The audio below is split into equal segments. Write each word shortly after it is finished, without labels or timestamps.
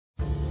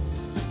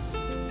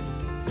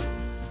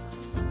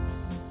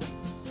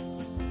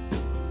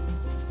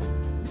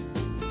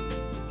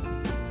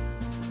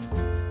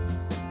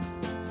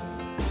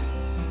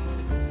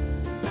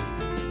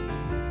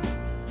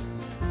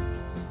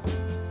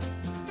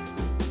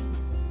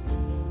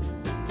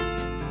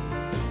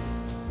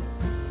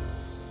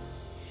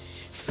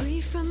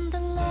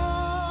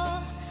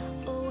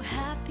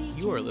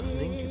are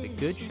listening to the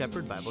Good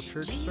Shepherd Bible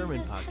Church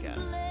Sermon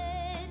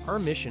Podcast. Our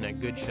mission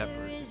at Good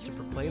Shepherd is to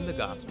proclaim the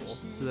gospel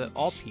so that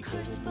all people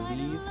will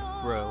believe,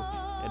 grow,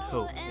 and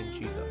hope in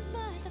Jesus.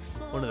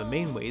 One of the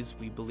main ways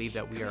we believe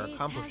that we are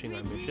accomplishing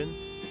our mission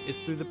is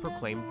through the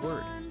proclaimed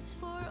word.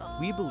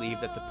 We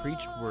believe that the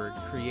preached word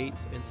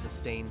creates and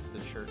sustains the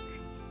church.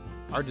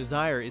 Our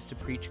desire is to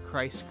preach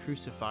Christ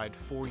crucified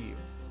for you,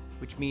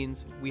 which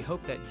means we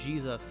hope that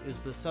Jesus is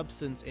the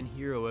substance and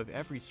hero of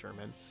every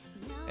sermon,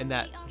 and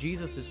that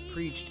Jesus is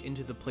preached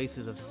into the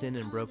places of sin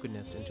and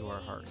brokenness into our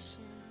hearts.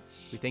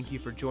 We thank you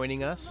for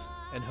joining us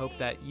and hope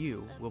that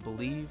you will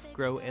believe,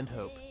 grow, and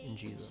hope in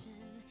Jesus.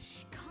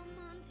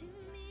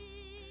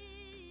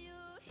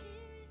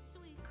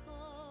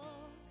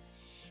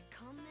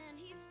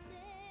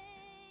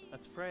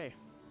 Let's pray.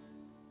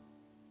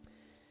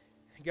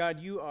 God,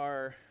 you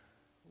are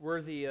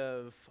worthy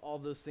of all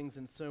those things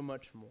and so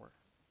much more.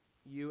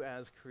 You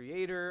as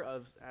creator,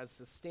 as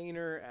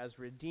sustainer, as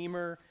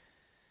redeemer,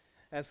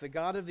 as the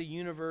God of the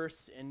universe,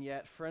 and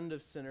yet friend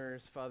of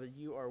sinners, Father,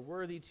 you are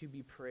worthy to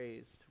be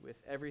praised with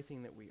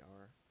everything that we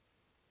are.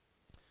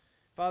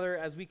 Father,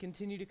 as we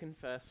continue to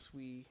confess,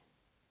 we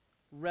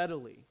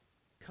readily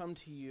come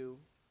to you,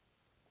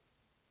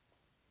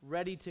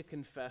 ready to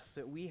confess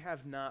that we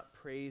have not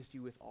praised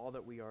you with all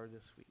that we are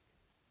this week.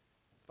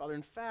 Father,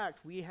 in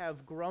fact, we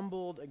have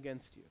grumbled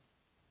against you.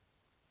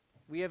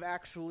 We have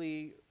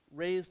actually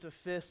raised a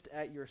fist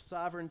at your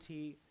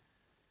sovereignty.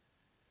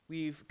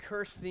 We've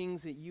cursed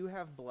things that you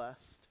have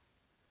blessed.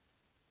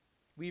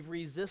 We've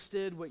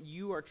resisted what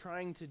you are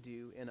trying to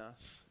do in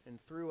us and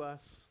through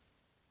us.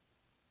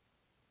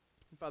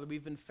 And Father,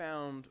 we've been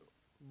found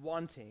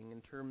wanting in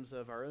terms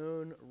of our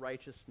own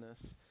righteousness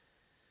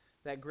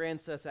that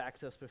grants us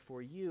access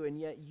before you, and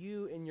yet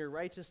you in your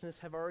righteousness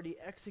have already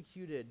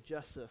executed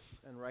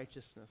justice and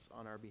righteousness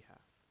on our behalf.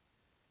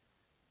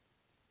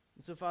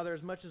 And so, Father,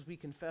 as much as we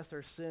confess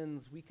our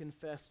sins, we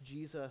confess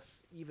Jesus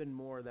even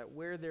more, that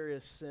where there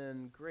is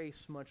sin,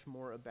 grace much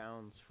more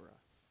abounds for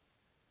us.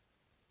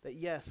 That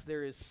yes,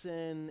 there is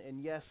sin,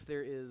 and yes,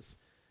 there is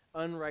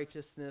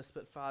unrighteousness,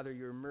 but Father,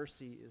 your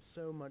mercy is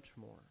so much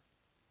more.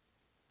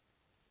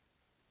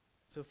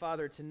 So,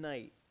 Father,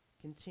 tonight,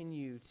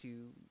 continue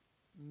to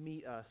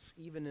meet us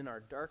even in our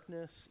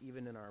darkness,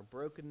 even in our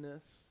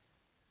brokenness.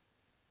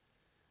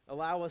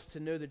 Allow us to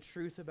know the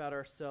truth about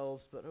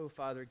ourselves, but, oh,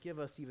 Father, give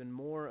us even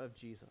more of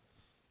Jesus.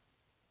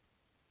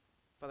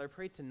 Father, I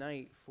pray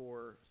tonight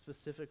for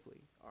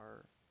specifically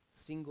our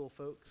single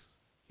folks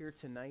here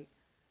tonight.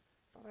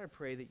 Father, I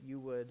pray that you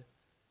would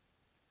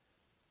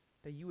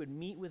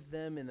meet with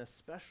them in a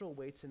special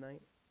way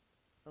tonight.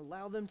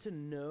 Allow them to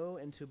know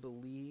and to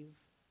believe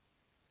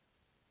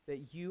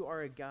that you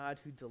are a God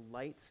who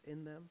delights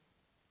in them.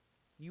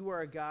 You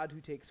are a God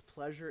who takes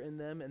pleasure in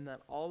them, and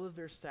that all of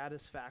their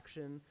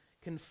satisfaction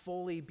can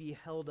fully be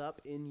held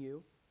up in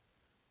you,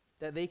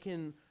 that they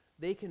can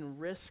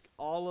risk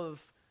all of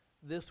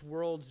this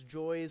world's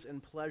joys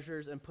and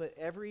pleasures and put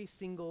every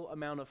single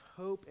amount of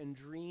hope and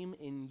dream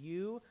in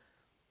you,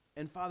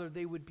 and Father,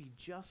 they would be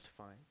just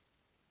fine.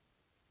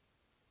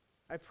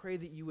 I pray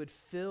that you would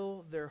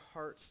fill their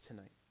hearts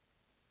tonight.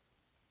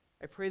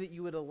 I pray that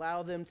you would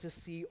allow them to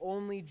see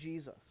only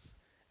Jesus,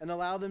 and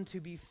allow them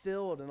to be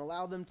filled, and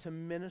allow them to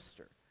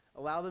minister.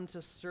 Allow them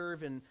to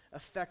serve in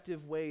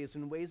effective ways,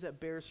 in ways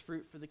that bears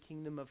fruit for the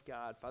kingdom of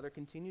God. Father,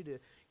 continue to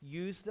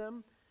use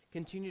them,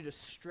 continue to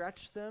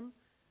stretch them,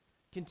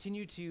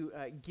 continue to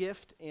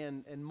gift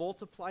and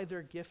multiply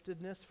their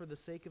giftedness for the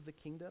sake of the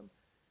kingdom.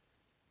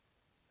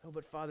 Oh,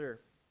 but Father,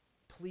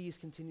 please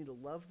continue to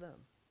love them.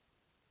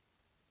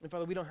 And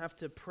Father, we don't have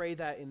to pray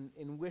that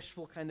in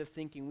wishful kind of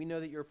thinking. We know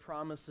that your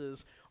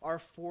promises are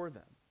for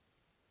them.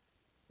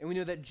 And we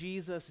know that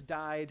Jesus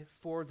died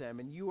for them,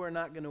 and you are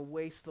not going to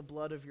waste the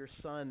blood of your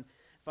Son.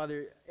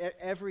 Father,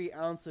 every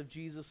ounce of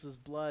Jesus'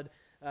 blood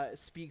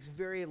speaks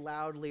very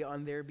loudly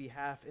on their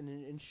behalf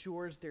and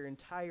ensures their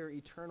entire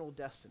eternal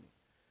destiny.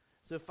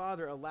 So,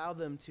 Father, allow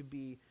them to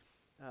be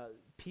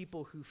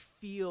people who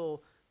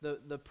feel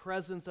the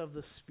presence of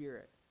the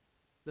Spirit,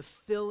 the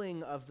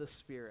filling of the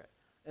Spirit,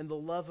 and the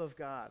love of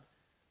God.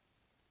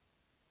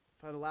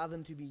 Father, allow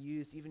them to be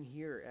used even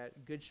here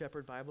at Good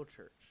Shepherd Bible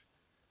Church.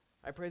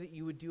 I pray that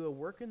you would do a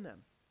work in them.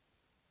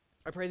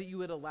 I pray that you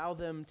would allow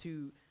them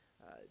to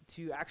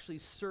actually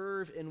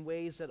serve in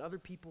ways that other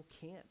people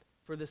can't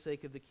for the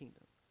sake of the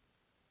kingdom.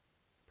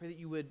 I pray that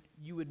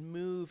you would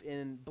move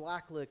in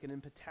Blacklick and in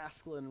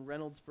Pataskala and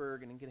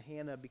Reynoldsburg and in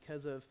Gahanna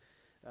because of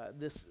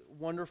this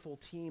wonderful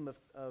team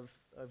of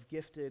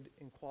gifted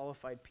and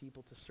qualified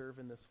people to serve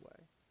in this way.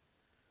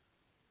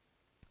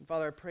 And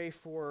Father, I pray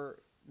for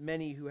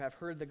many who have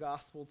heard the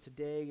gospel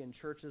today in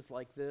churches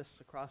like this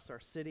across our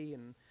city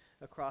and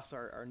across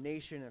our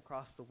nation,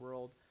 across the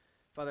world.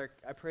 Father,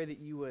 I pray that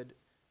you would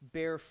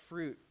bear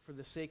fruit for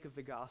the sake of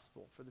the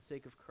gospel, for the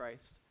sake of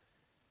Christ.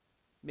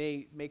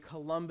 May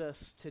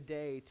Columbus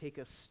today take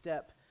a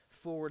step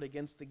forward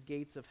against the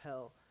gates of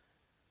hell.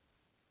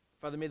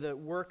 Father, may the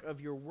work of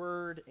your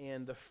word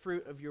and the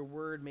fruit of your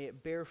word, may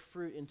it bear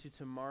fruit into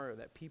tomorrow,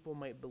 that people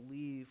might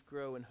believe,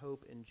 grow, and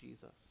hope in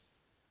Jesus.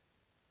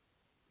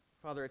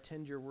 Father,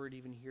 attend your word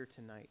even here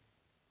tonight.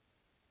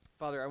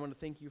 Father, I want to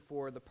thank you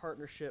for the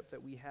partnership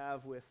that we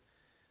have with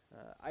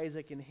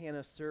Isaac and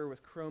Hannah Sir,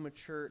 with Chroma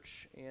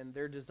Church, and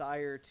their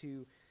desire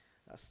to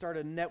start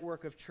a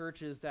network of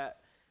churches that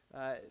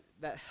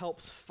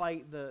helps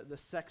fight the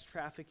sex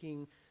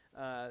trafficking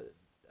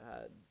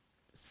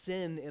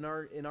sin in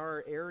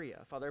our area.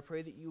 Father, I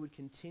pray that you would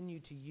continue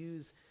to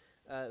use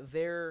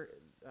their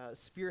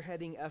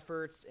spearheading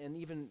efforts and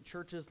even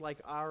churches like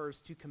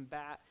ours to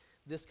combat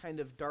this kind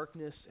of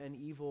darkness and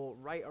evil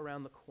right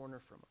around the corner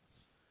from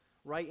us,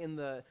 right in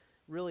the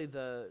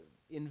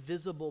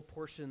invisible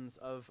portions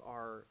of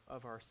our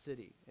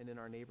city and in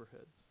our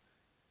neighborhoods.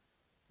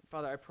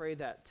 Father, I pray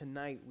that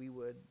tonight we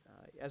would,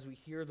 as we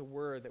hear the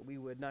word, that we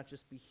would not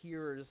just be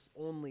hearers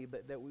only,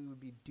 but that we would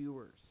be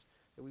doers,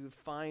 that we would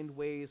find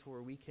ways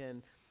where we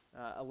can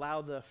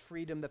allow the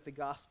freedom that the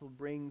gospel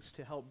brings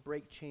to help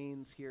break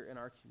chains here in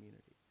our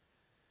community.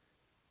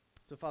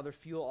 So, Father,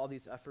 fuel all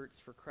these efforts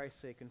for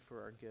Christ's sake and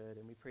for our good,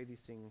 and we pray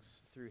these things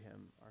through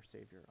him, our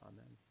Savior.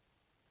 Amen.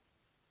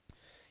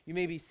 You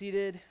may be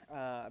seated.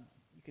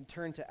 You can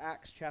turn to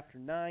Acts chapter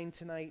 9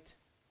 tonight.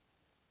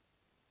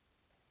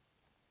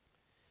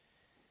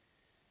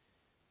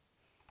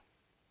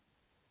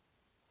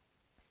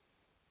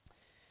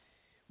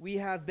 We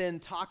have been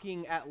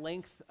talking at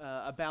length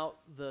about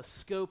the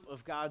scope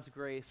of God's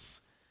grace,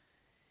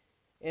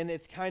 and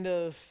it's kind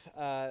of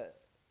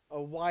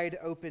a wide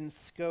open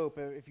scope.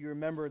 If you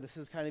remember, this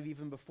is kind of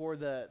even before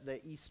the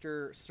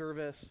Easter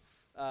service.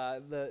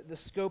 The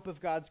scope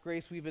of God's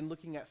grace, we've been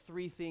looking at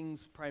three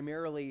things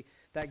primarily: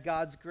 that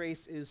God's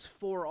grace is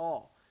for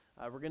all.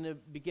 We're going to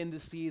begin to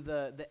see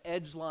the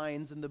edge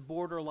lines and the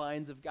border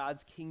lines of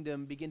God's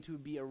kingdom begin to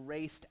be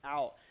erased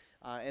out.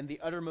 And the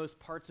uttermost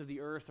parts of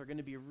the earth are going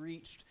to be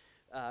reached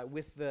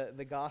with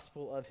the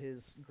gospel of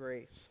his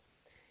grace.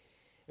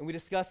 And we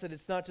discussed that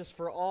it's not just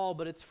for all,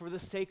 but it's for the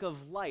sake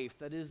of life.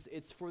 That is,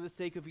 it's for the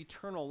sake of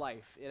eternal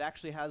life. It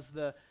actually has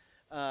the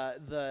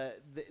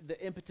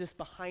impetus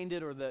behind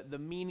it, or the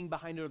meaning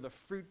behind it, or the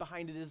fruit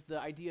behind it is the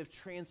idea of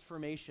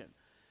transformation.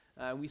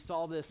 We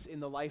saw this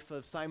in the life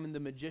of Simon the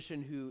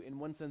magician, who in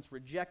one sense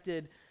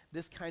rejected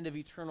this kind of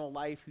eternal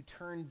life, who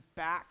turned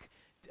back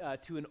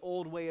to an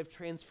old way of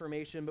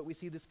transformation. But we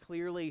see this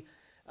clearly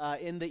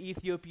in the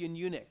Ethiopian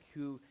eunuch,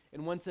 who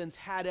in one sense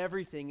had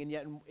everything, and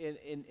yet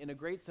in a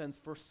great sense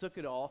forsook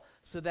it all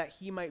so that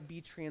he might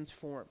be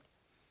transformed.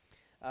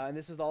 And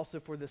this is also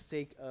for the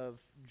sake of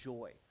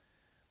joy.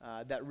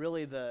 That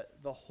really the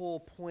whole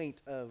point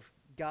of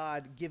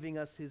God giving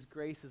us his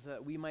grace is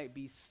that we might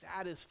be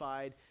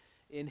satisfied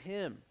in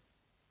him.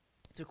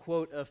 To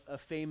quote a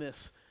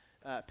famous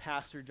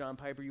pastor, John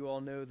Piper, you all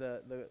know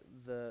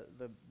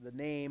the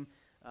name.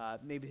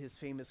 Maybe his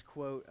famous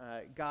quote,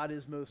 God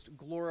is most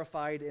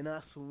glorified in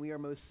us when we are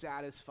most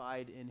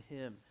satisfied in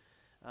him.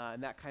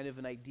 And that kind of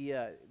an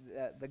idea,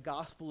 that the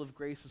gospel of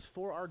grace is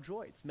for our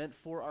joy. It's meant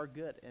for our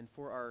good and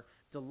for our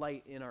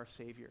delight in our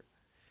Savior.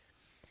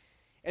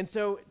 And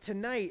so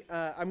tonight,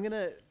 I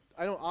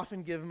don't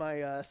often give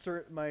my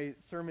my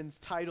sermons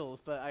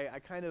titles, but I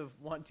kind of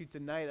want to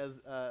tonight, as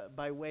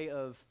by way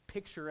of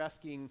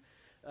picturesquing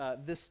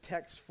this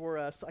text for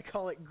us. I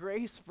call it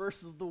Grace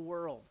versus the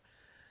World.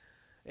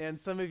 And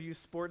some of you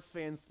sports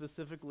fans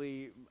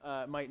specifically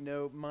might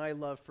know my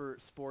love for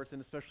sports,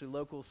 and especially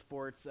local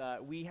sports.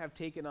 We have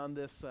taken on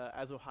this,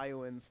 as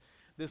Ohioans,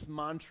 this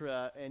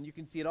mantra, and you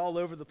can see it all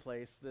over the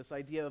place, this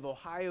idea of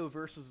Ohio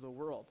versus the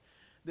world.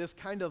 This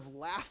kind of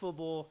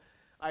laughable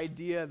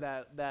idea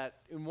that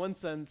in one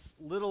sense,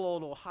 little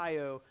old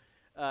Ohio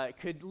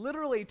could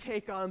literally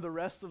take on the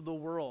rest of the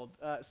world.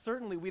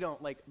 Certainly we don't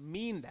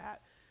mean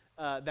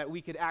that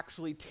we could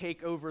actually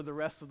take over the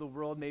rest of the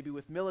world, maybe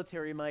with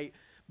military might.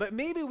 But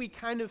maybe we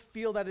kind of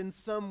feel that in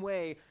some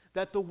way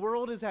that the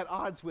world is at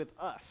odds with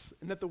us,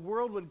 and that the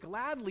world would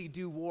gladly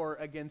do war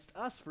against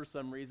us for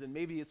some reason.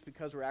 Maybe it's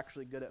because we're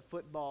actually good at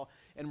football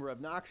and we're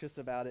obnoxious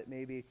about it,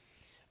 maybe.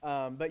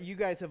 But you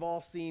guys have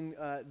all seen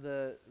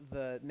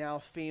the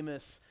now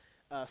famous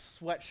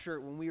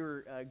sweatshirt when we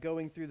were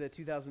going through the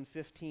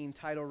 2015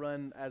 title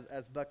run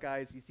as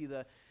Buckeyes. You see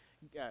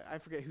I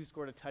forget who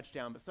scored a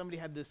touchdown, but somebody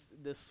had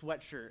this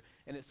sweatshirt,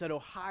 and it said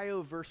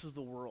Ohio versus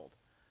the world.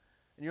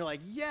 And you're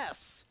like,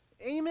 yes,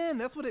 amen.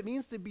 That's what it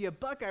means to be a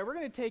Buckeye. We're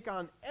going to take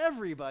on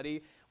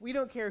everybody. We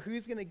don't care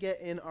who's going to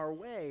get in our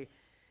way.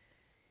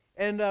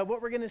 And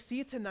what we're going to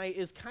see tonight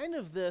is kind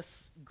of this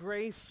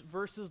grace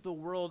versus the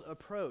world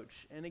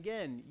approach. And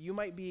again, you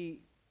might be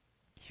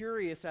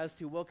curious as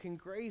to, well, can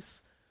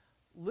grace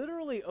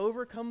literally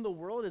overcome the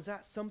world? Is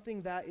that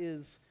something that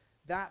is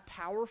that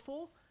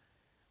powerful?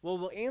 Well,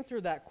 we'll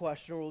answer that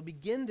question, or we'll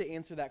begin to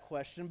answer that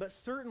question, but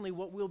certainly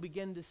what we'll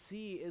begin to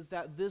see is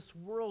that this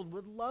world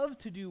would love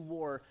to do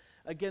war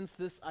against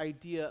this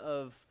idea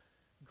of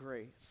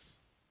grace.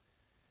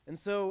 And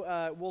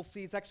so we'll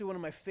see, it's actually one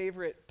of my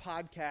favorite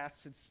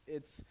podcasts.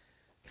 It's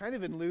kind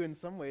of in lieu in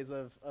some ways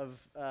of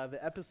the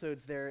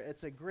episodes there.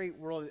 It's a great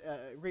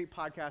great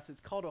podcast. It's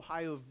called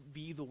Ohio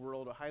v. the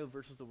World, Ohio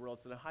versus the World.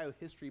 It's an Ohio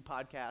history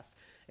podcast,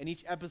 and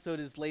each episode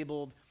is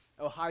labeled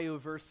Ohio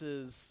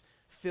versus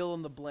fill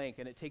in the blank,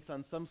 and it takes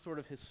on some sort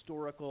of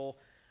historical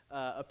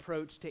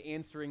approach to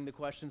answering the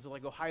questions of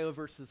like Ohio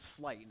versus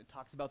flight, and it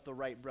talks about the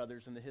Wright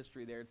brothers and the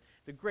history there.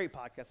 It's a great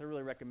podcast. I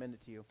really recommend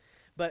it to you.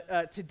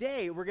 But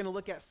today we're going to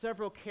look at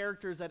several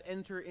characters that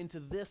enter into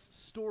this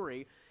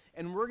story,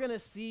 and we're going to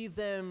see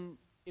them,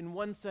 in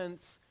one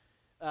sense,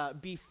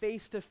 be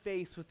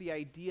face-to-face with the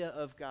idea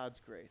of God's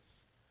grace.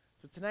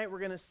 So tonight we're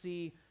going to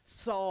see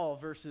Saul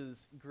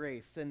versus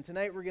grace, and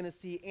tonight we're going to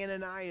see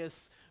Ananias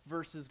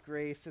versus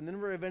grace, and then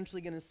we're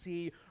eventually going to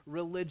see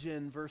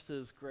religion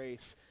versus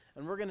grace.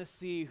 And we're going to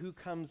see who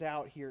comes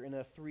out here in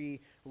a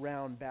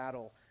 3-round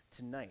battle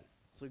tonight.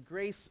 So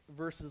grace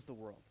versus the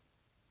world.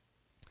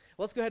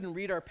 Let's go ahead and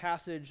read our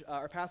passage.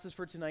 Our passage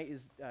for tonight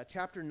is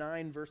chapter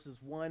 9, verses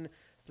 1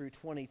 through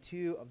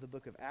 22 of the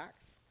book of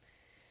Acts.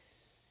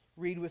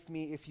 Read with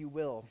me if you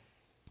will.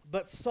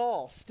 But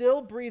Saul,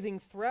 still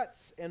breathing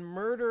threats and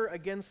murder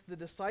against the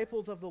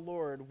disciples of the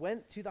Lord,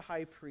 went to the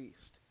high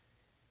priest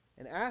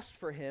and asked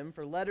for him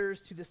for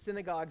letters to the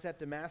synagogues at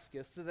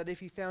Damascus, so that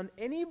if he found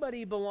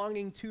anybody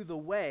belonging to the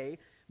way,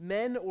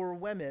 men or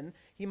women,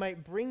 he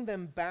might bring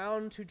them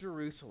bound to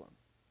Jerusalem.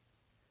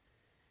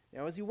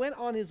 Now as he went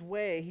on his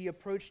way, he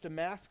approached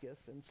Damascus,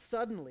 and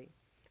suddenly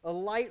a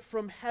light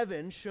from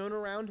heaven shone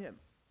around him.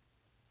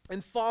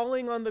 And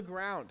falling on the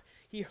ground,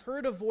 he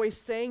heard a voice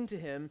saying to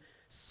him,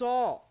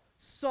 "Saul,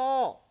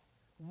 Saul,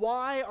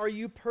 why are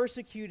you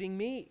persecuting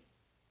me?"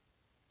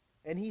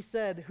 And he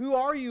said, "Who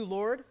are you,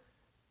 Lord?"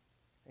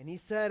 And he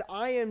said,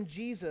 "I am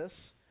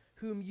Jesus,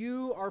 whom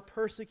you are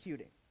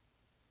persecuting.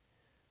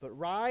 But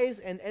rise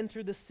and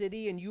enter the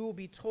city, and you will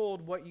be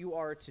told what you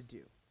are to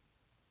do."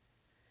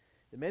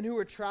 The men who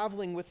were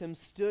traveling with him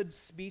stood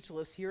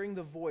speechless, hearing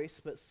the voice,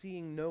 but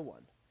seeing no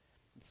one.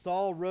 And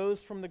Saul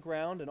rose from the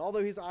ground, and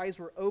although his eyes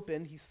were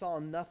opened, he saw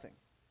nothing.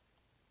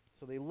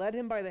 So they led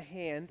him by the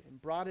hand and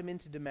brought him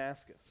into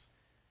Damascus.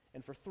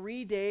 And for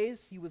 3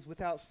 days he was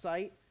without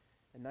sight,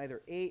 and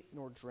neither ate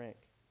nor drank.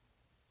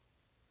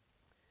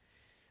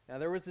 Now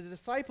there was a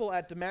disciple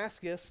at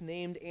Damascus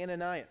named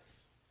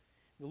Ananias.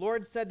 The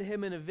Lord said to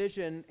him in a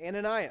vision,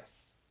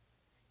 "Ananias."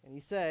 And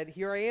he said,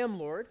 "Here I am,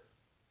 Lord."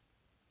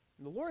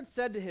 And the Lord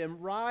said to him,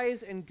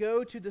 "Rise and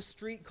go to the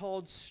street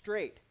called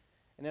Straight,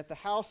 and at the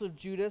house of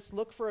Judas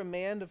look for a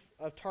man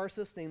of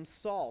Tarsus named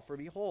Saul, for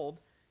behold,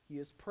 he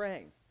is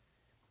praying.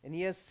 And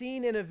he has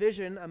seen in a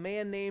vision a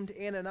man named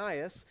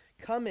Ananias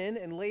come in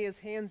and lay his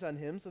hands on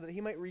him so that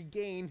he might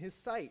regain his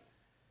sight."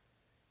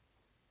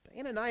 But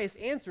Ananias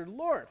answered,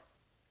 "Lord,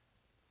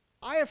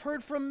 I have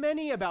heard from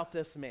many about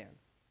this man,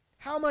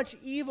 how much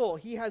evil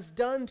he has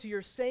done to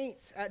your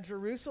saints at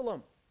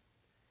Jerusalem.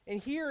 And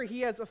here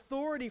he has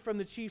authority from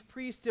the chief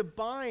priest to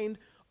bind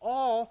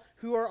all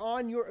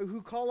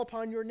who call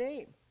upon your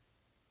name."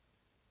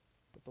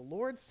 But the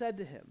Lord said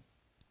to him,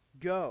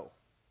 "Go,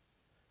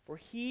 for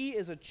he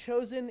is a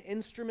chosen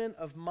instrument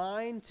of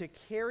mine to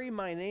carry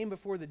my name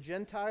before the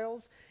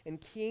Gentiles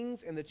and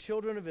kings and the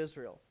children of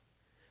Israel.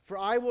 For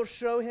I will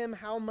show him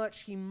how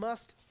much he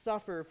must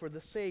suffer for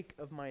the sake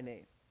of my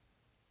name."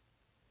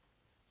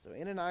 So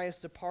Ananias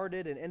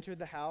departed and entered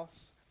the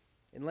house,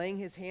 and laying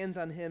his hands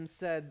on him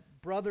said,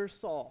 "Brother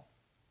Saul,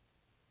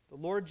 the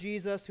Lord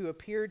Jesus, who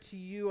appeared to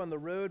you on the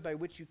road by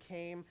which you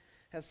came,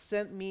 has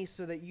sent me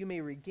so that you may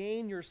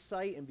regain your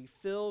sight and be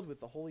filled with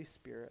the Holy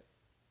Spirit."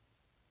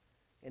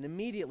 And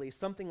immediately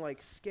something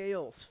like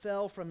scales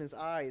fell from his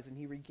eyes, and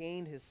he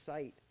regained his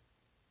sight.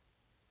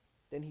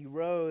 Then he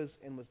rose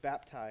and was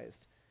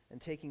baptized, and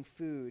taking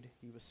food,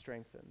 he was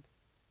strengthened.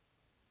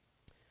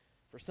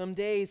 For some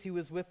days he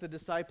was with the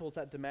disciples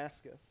at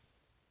Damascus,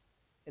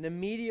 and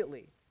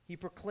immediately he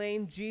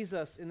proclaimed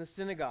Jesus in the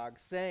synagogue,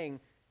 saying,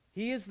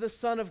 "He is the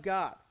Son of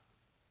God."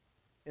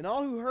 And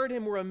all who heard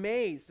him were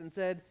amazed and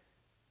said,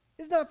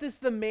 "Is not this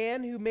the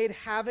man who made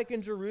havoc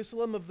in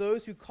Jerusalem of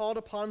those who called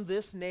upon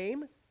this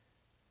name?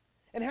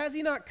 And has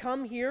he not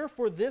come here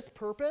for this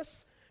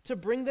purpose, to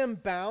bring them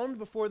bound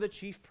before the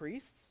chief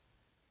priests?"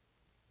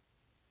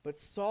 But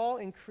Saul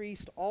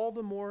increased all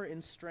the more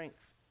in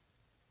strength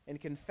and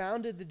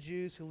confounded the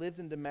Jews who lived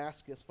in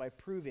Damascus by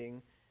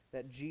proving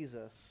that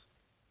Jesus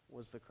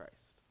was the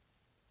Christ.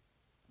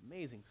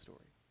 Amazing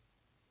story.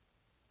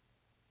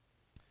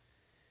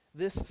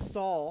 This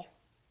Saul,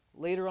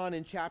 later on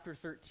in chapter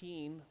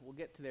 13, we'll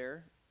get to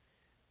there,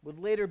 would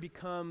later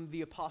become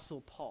the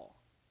Apostle Paul,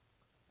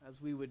 as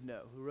we would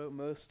know, who wrote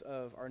most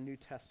of our New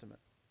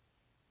Testament.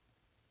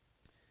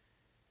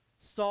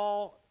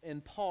 Saul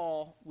and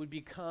Paul would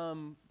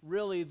become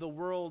really the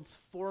world's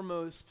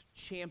foremost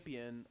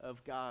champion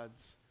of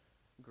God's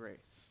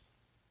grace.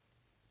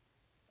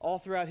 All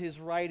throughout his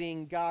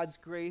writing, God's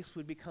grace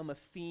would become a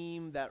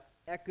theme that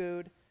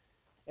echoed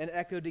and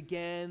echoed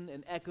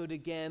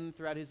again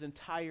throughout his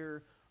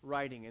entire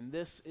writing. And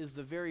this is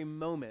the very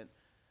moment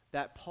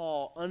that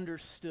Paul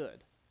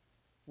understood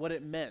what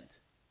it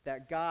meant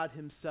that God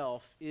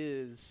himself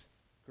is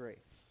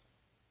grace.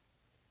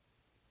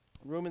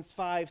 Romans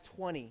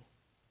 5:20,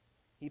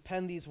 he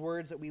penned these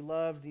words that we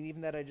loved, and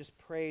even that I just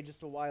prayed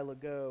just a while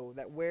ago,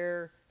 that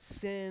where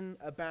sin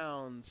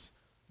abounds,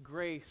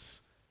 grace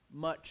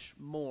much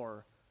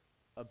more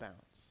abounds.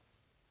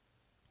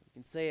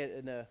 You can say it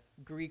in a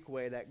Greek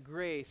way, that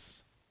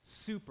grace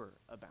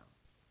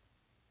superabounds.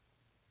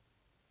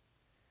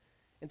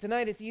 And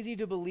tonight it's easy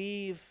to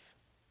believe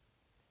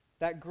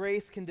that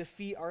grace can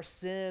defeat our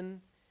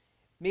sin.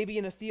 Maybe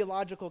in a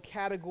theological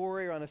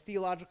category or on a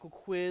theological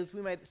quiz,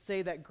 we might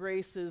say that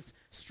grace is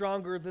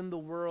stronger than the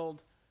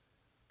world.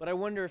 But I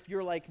wonder if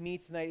you're like me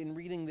tonight in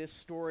reading this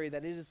story,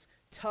 that it is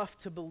tough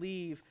to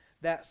believe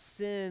that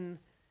sin,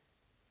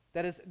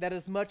 that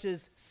as much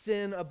as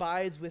sin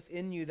abides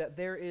within you, that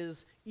there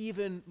is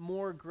even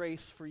more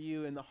grace for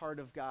you in the heart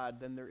of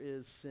God than there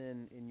is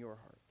sin in your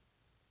heart.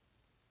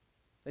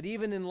 That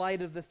even in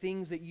light of the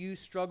things that you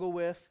struggle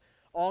with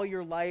all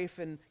your life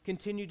and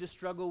continue to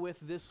struggle with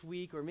this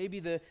week, or maybe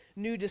the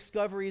new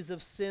discoveries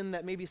of sin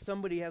that maybe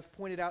somebody has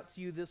pointed out to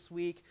you this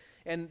week,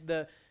 and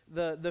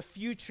the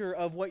future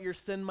of what your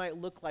sin might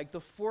look like, the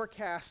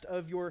forecast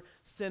of your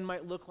sin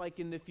might look like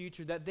in the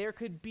future, that there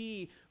could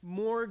be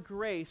more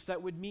grace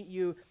that would meet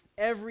you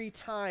every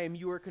time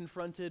you are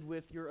confronted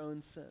with your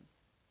own sin.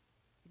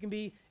 It can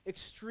be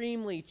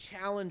extremely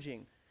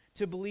challenging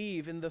to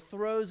believe in the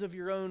throes of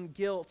your own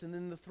guilt and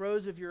in the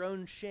throes of your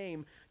own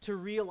shame, to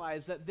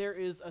realize that there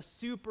is a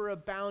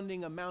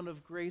superabounding amount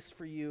of grace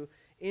for you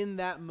in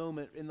that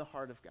moment in the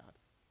heart of God.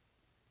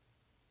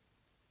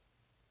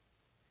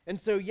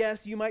 And so,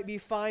 yes, you might be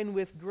fine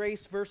with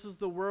grace versus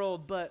the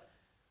world, but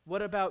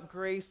what about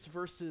grace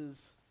versus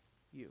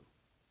you?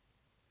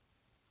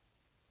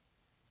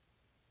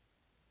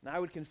 And I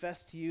would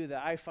confess to you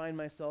that I find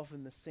myself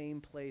in the same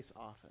place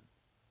often.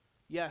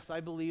 Yes, I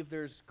believe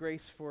there's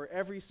grace for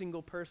every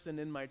single person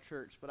in my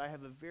church, but I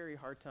have a very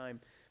hard time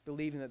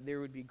believing that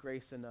there would be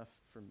grace enough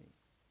for me.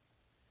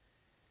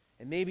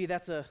 And maybe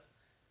that's a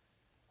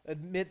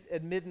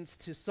admittance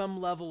to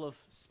some level of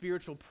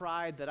spiritual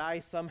pride, that I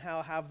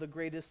somehow have the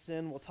greatest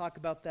sin. We'll talk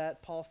about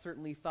that. Paul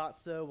certainly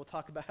thought so. We'll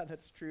talk about how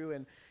that's true,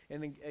 and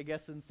I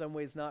guess in some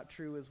ways not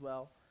true as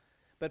well.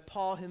 But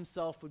Paul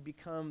himself would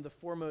become the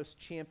foremost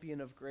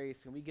champion of grace,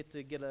 and we get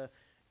a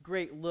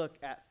great look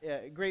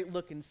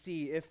and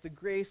see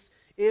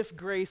if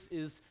grace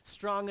is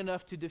strong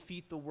enough to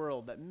defeat the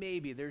world, that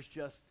maybe there's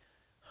just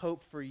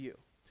hope for you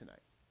tonight.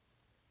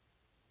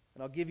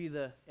 And I'll give you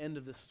the end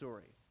of the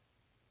story.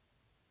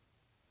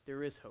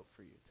 There is hope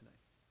for you tonight.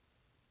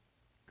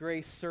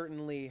 Grace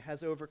certainly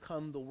has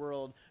overcome the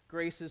world.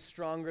 Grace is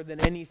stronger than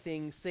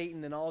anything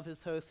Satan and all of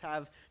his hosts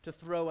have to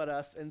throw at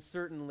us, and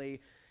certainly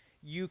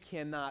you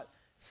cannot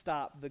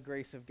stop the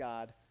grace of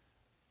God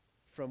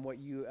from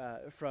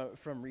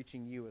from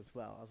reaching you as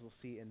well, as we'll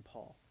see in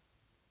Paul.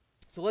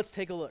 So let's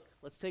take a look.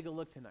 Let's take a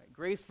look tonight.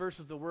 Grace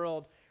versus the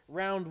world,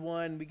 round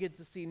one. We get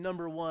to see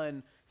number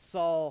one,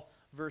 Saul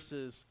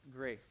versus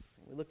grace.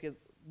 We look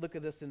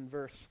at this in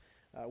verse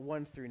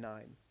 1 through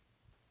 9.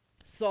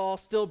 Saul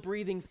still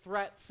breathing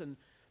threats and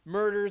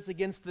murders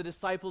against the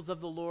disciples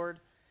of the Lord.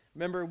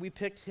 Remember, we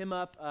picked him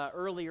up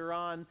earlier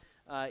on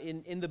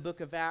in the book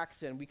of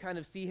Acts, and we kind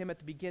of see him at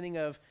the beginning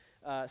of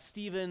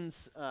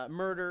Stephen's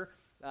murder.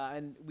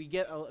 And we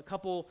get a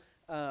couple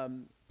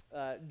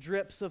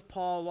drips of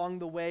Paul along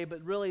the way,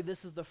 but really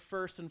this is the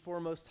first and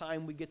foremost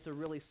time we get to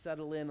really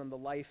settle in on the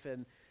life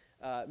and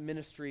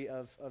ministry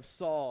of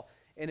Saul,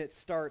 and it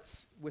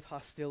starts with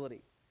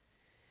hostility.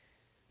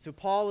 So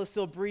Paul is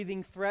still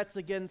breathing threats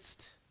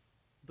against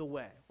the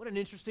way. What an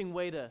interesting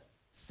way to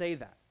say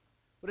that.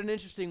 What an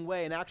interesting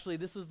way. And actually,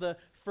 this is the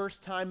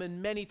first time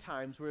in many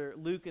times where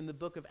Luke in the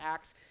book of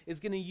Acts is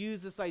going to use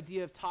this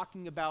idea of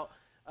talking about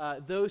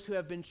those who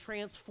have been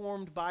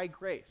transformed by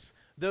grace,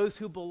 those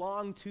who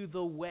belong to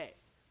the way.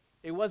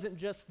 It wasn't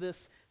just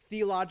this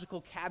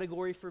theological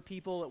category for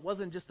people. It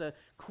wasn't just a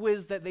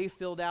quiz that they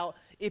filled out.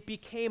 It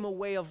became a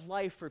way of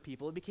life for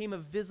people. It became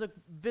a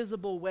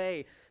visible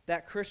way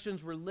that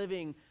Christians were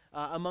living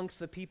amongst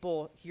the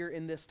people here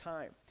in this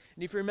time.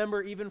 And if you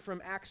remember, even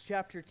from Acts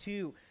chapter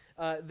 2,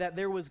 that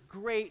there was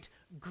great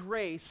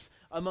grace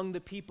among the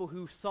people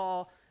who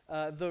saw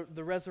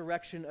the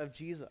resurrection of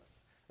Jesus.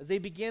 As they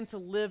began to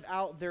live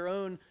out their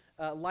own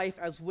life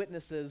as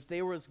witnesses,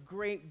 there was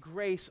great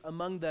grace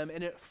among them,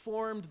 and it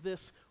formed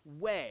this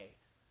way,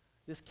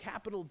 this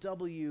capital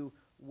W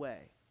way.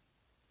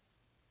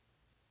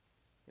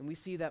 And we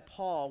see that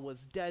Paul was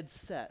dead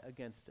set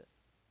against it.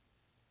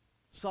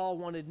 Saul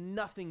wanted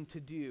nothing to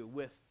do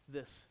with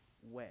this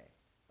way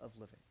of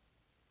living.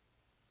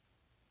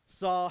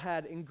 Saul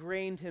had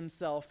ingrained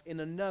himself in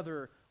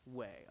another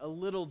way, a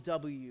little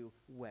W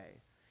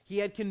way. He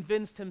had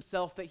convinced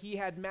himself that he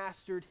had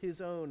mastered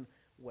his own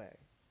way.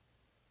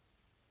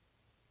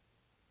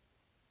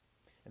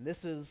 And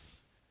this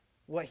is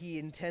what he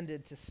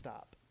intended to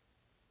stop.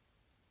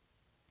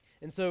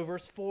 And so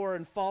verse 4,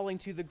 and falling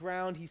to the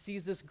ground, he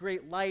sees this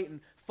great light,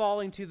 and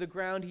falling to the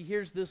ground, he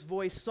hears this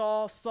voice,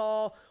 Saul,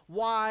 Saul,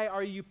 why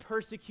are you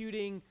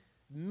persecuting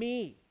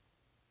me?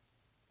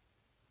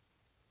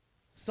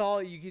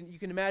 Saul, you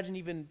can imagine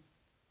even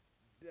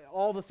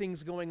all the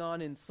things going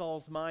on in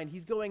Saul's mind.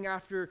 He's going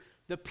after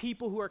the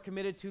people who are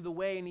committed to the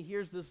way, and he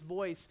hears this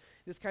voice,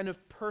 this kind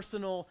of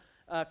personal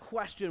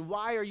question.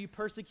 Why are you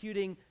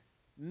persecuting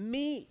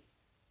me?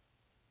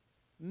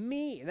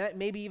 Me. And that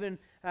maybe even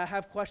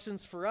have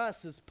questions for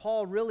us. Is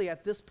Paul really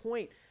at this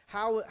point,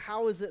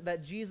 how is it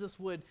that Jesus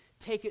would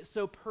take it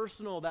so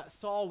personal that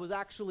Saul was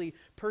actually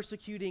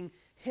persecuting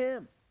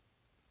him?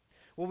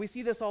 Well, we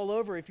see this all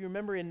over. If you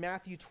remember in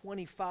Matthew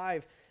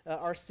 25,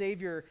 our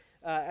Savior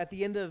at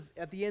the end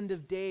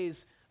of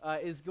days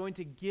is going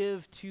to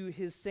give to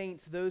his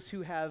saints those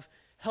who have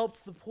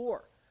helped the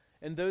poor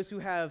and those who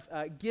have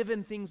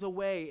given things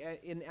away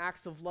in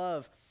acts of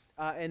love.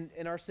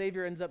 And our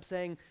Savior ends up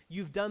saying,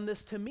 "You've done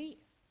this to me."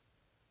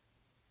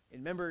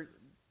 And remember,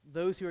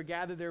 those who are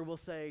gathered there will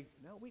say,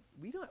 "No,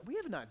 we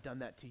have not done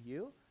that to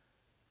you."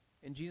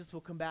 And Jesus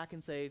will come back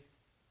and say,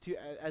 "To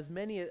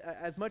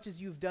as much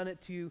as you've done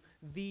it to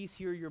these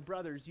here your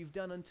brothers, you've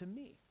done unto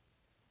me."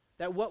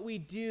 That what we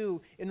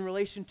do in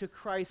relation to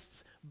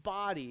Christ's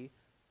body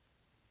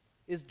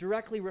is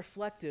directly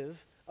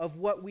reflective of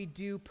what we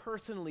do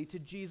personally to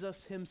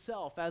Jesus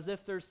himself, as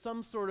if there's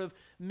some sort of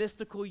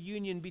mystical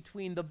union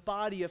between the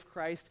body of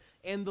Christ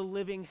and the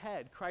living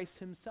head, Christ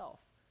himself.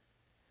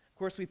 Of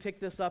course, we pick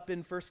this up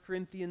in 1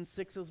 Corinthians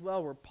 6 as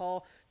well, where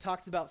Paul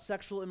talks about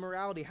sexual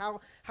immorality.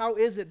 How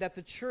is it that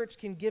the church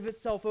can give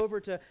itself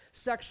over to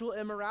sexual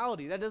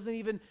immorality? That doesn't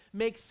even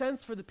make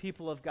sense for the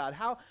people of God.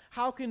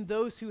 How can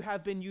those who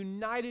have been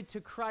united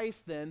to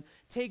Christ then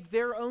take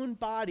their own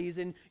bodies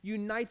and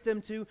unite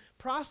them to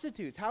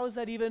prostitutes? How is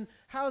that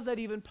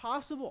even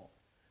possible?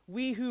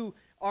 We who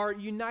are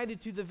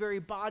united to the very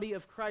body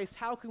of Christ,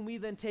 how can we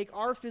then take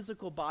our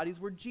physical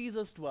bodies where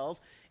Jesus dwells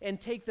and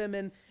take them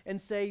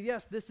and say,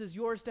 yes, this is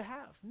yours to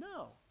have?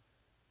 No.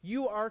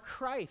 You are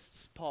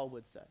Christ's, Paul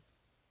would say.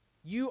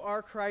 You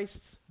are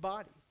Christ's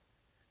body.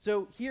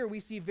 So here we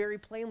see very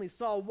plainly,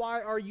 Saul,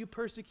 why are you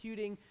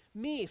persecuting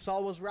me?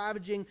 Saul was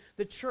ravaging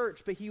the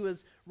church, but he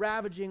was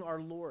ravaging our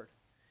Lord,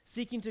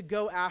 seeking to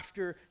go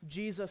after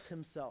Jesus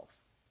himself.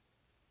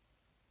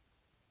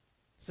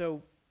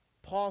 So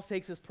Paul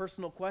takes his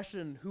personal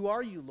question, "Who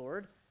are you,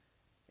 Lord?"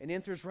 and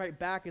answers right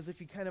back as if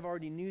he kind of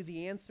already knew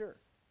the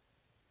answer.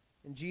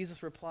 And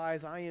Jesus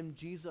replies, "I am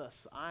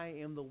Jesus. I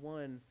am the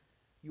one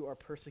you are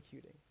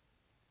persecuting."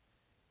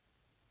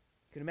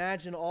 You can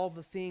imagine all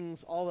the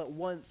things all at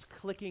once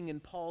clicking in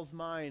Paul's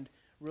mind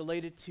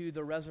related to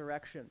the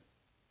resurrection.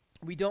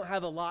 We don't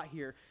have a lot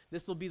here.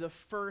 This will be the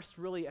first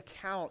really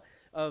account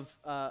of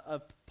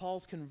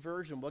Paul's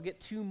conversion. We'll get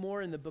two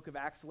more in the book of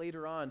Acts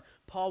later on.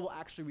 Paul will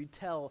actually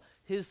retell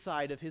his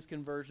side of his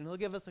conversion. He'll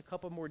give us a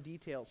couple more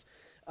details.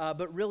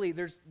 But really,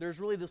 there's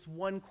really this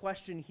one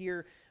question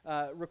here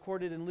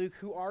recorded in Luke.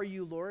 "Who are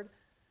you, Lord?"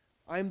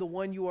 "I am the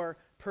one you are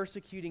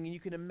persecuting." And you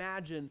can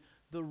imagine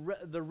the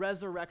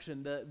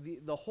resurrection,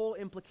 the whole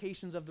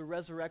implications of the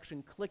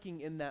resurrection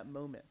clicking in that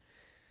moment.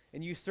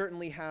 And you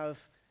certainly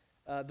have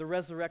the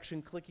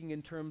resurrection clicking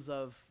in terms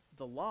of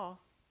the law.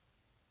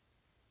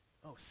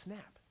 Oh,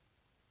 snap.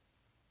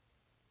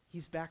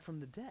 He's back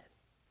from the dead.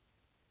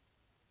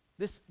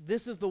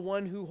 This is the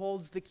one who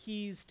holds the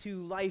keys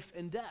to life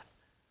and death.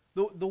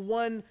 The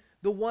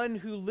one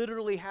who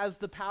literally has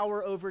the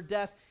power over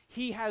death.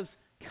 He has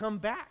come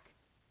back.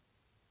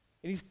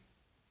 And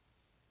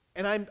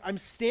I'm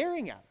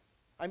staring at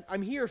him.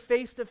 I'm here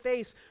face to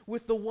face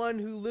with the one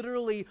who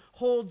literally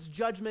holds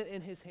judgment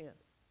in his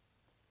hand.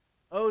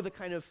 Oh, the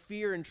kind of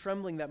fear and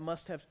trembling that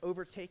must have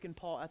overtaken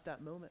Paul at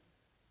that moment.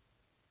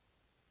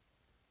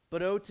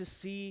 But oh, to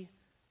see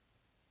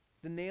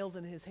the nails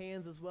in his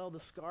hands as well, the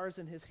scars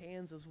in his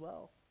hands as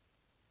well.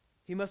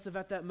 He must have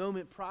at that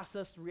moment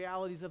processed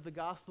realities of the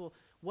gospel,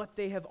 what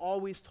they have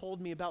always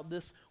told me about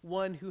this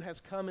one who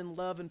has come in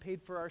love and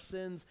paid for our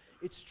sins.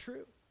 It's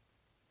true.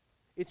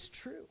 It's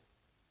true.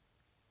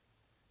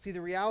 See,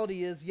 the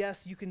reality is,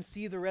 yes, you can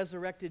see the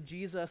resurrected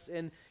Jesus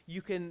and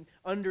you can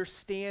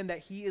understand that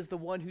he is the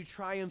one who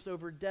triumphs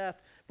over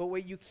death, but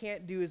what you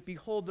can't do is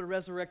behold the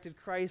resurrected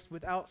Christ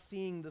without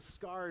seeing the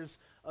scars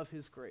of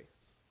his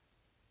grace.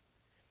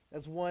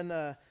 As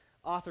one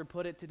author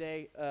put it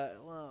today,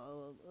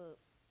 we'll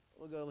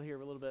go here a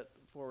little bit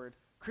forward.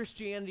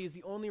 Christianity is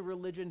the only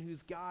religion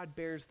whose God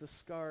bears the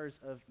scars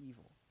of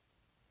evil.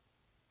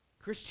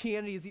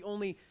 Christianity is the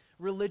only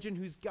religion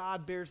whose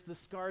God bears the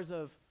scars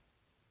of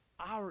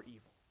our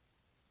evil.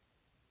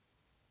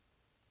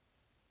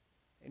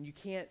 And you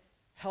can't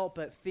help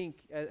but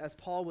think, as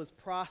Paul was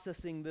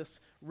processing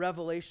this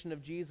revelation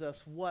of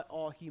Jesus, what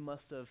all he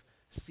must have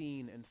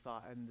seen and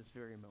thought in this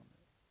very moment.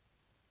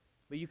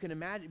 But you can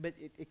imagine, but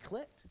it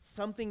clicked.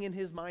 Something in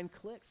his mind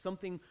clicked.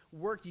 Something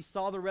worked. He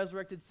saw the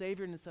resurrected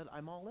Savior and said,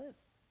 I'm all in.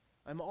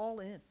 I'm all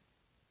in.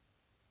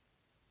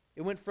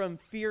 It went from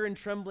fear and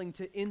trembling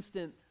to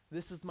instant,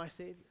 this is my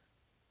Savior.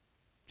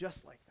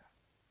 Just like that.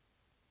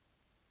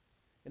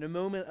 In a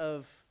moment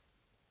of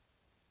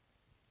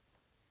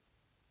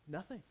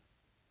nothing.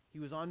 He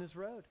was on his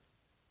road.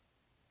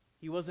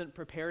 He wasn't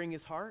preparing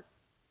his heart.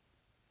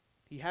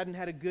 He hadn't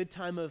had a good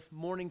time of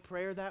morning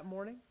prayer that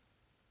morning.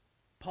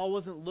 Paul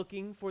wasn't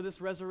looking for this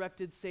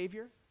resurrected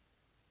Savior.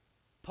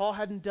 Paul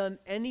hadn't done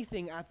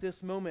anything at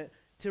this moment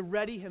to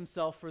ready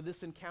himself for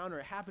this encounter.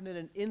 It happened in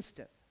an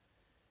instant.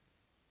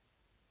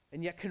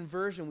 And yet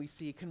conversion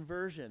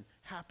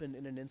happened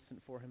in an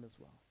instant for him as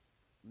well.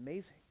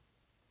 Amazing.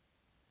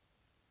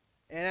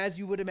 And as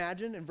you would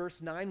imagine, in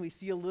verse 9, we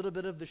see a little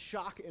bit of the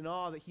shock and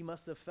awe that he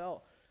must have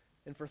felt.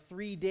 And for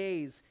 3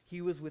 days,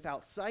 he was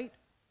without sight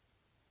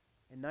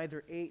and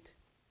neither ate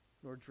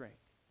nor drank.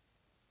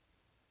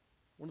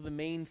 One of the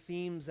main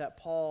themes that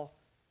Paul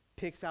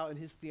picks out in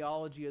his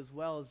theology as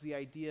well is the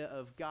idea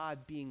of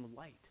God being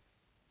light.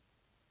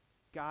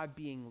 God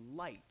being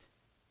light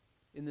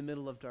in the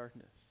middle of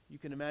darkness. You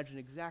can imagine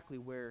exactly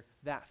where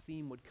that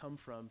theme would come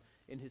from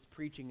in his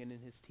preaching and in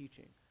his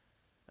teaching.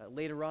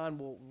 Later on,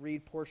 we'll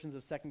read portions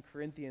of 2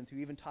 Corinthians who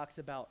even talks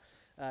about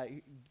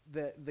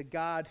the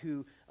God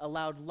who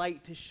allowed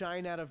light to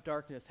shine out of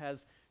darkness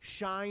has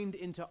shined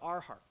into our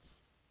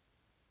hearts.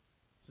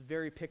 It's a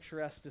very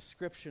picturesque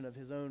description of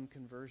his own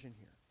conversion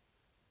here.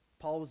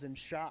 Paul was in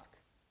shock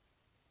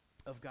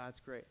of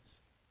God's grace.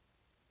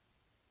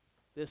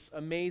 This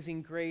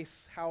amazing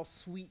grace, how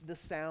sweet the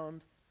sound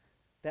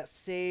that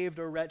saved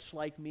a wretch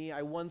like me.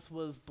 I once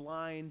was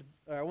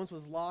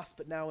lost,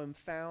 but now am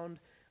found.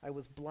 I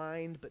was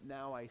blind, but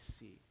now I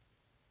see.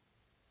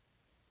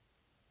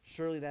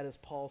 Surely that is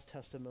Paul's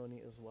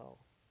testimony as well.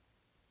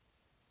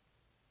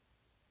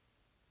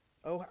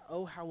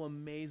 Oh, how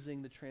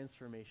amazing the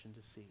transformation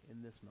to see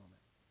in this moment.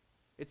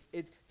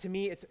 To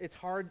me, it's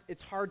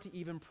hard to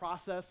even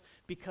process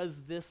because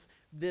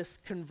this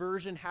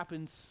conversion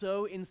happened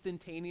so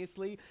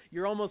instantaneously.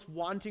 You're almost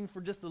wanting for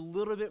just a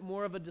little bit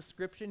more of a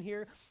description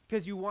here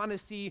because you want to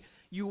see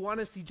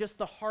just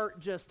the heart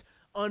just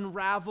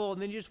unravel,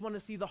 and then you just want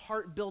to see the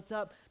heart built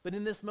up. But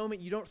in this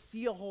moment, you don't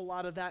see a whole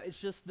lot of that. It's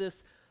just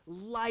this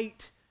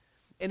light,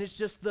 and it's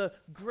just the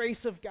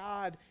grace of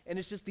God, and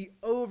it's just the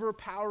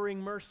overpowering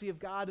mercy of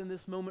God in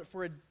this moment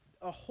for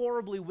a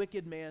horribly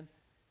wicked man.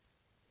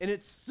 And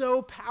it's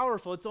so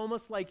powerful. It's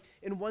almost like,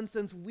 in one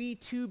sense, we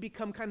too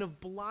become kind of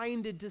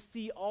blinded to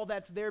see all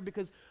that's there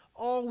because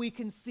all we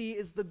can see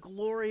is the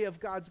glory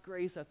of God's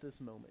grace at this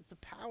moment. It's a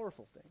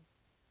powerful thing.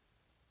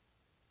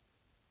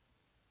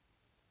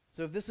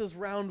 So if this is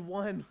round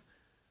one,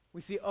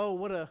 we see,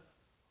 what a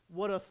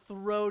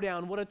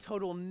throwdown, what a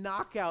total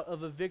knockout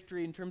of a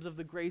victory in terms of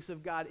the grace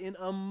of God. In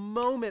a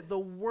moment, the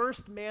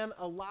worst man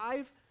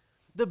alive,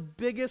 the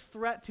biggest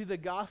threat to the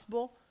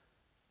gospel,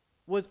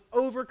 was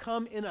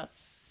overcome in a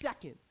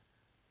second.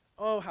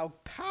 Oh, how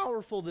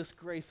powerful this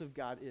grace of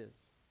God is.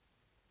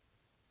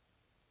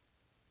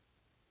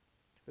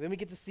 But then we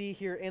get to see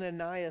here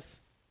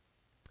Ananias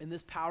in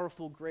this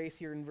powerful grace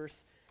here in verse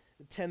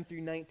 10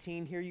 through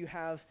 19. Here you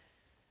have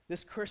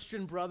this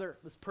Christian brother,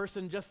 this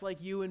person just like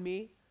you and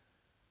me,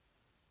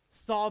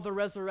 saw the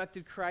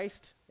resurrected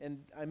Christ, and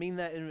I mean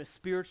that in a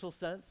spiritual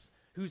sense,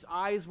 whose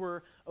eyes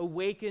were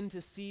awakened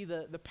to see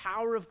the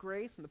power of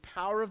grace and the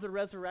power of the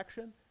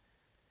resurrection.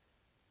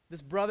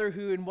 This brother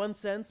who in one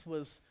sense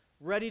was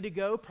ready to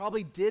go,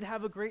 probably did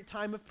have a great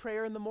time of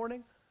prayer in the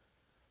morning,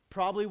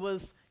 probably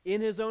was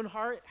in his own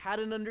heart, had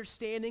an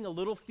understanding, a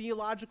little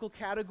theological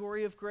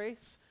category of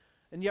grace,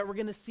 and yet we're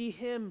going to see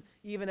him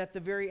even at the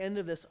very end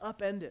of this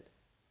upended.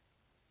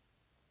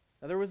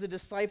 Now there was a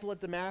disciple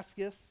at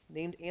Damascus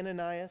named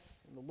Ananias,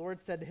 and the Lord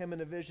said to him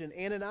in a vision,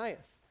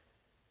 "Ananias."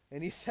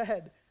 And he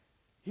said,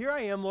 "Here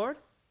I am, Lord.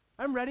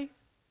 I'm ready.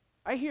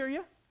 I hear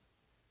you.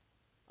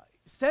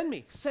 Send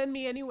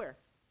me anywhere.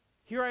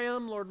 Here I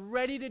am, Lord,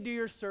 ready to do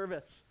your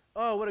service."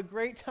 Oh, what a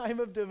great time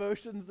of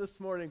devotions this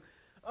morning.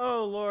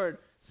 Oh, Lord,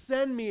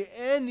 send me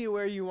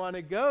anywhere you want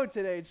to go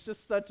today. It's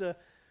just such a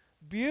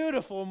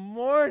beautiful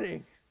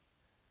morning.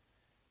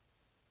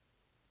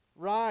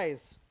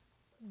 Rise.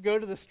 Go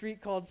to the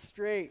street called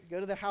Straight. Go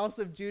to the house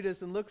of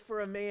Judas and look for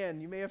a man.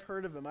 You may have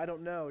heard of him. I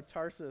don't know.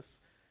 Tarsus,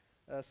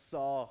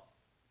 Saul.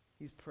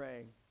 He's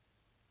praying.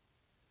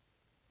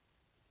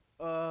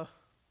 Lord,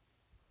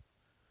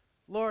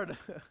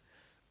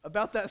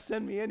 about that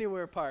send me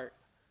anywhere part.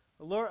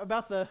 Lord,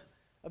 about the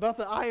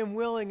I am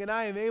willing and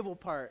I am able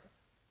part.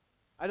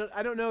 I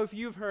don't know if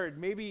you've heard.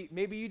 Maybe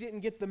you didn't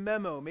get the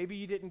memo. Maybe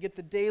you didn't get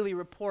the daily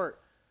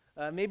report.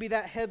 Maybe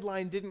that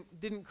headline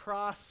didn't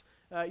cross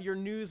your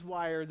news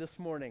wire this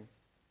morning.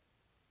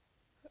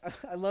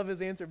 I love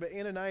his answer, but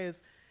Ananias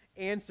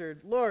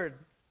answered,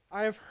 "Lord,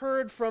 I have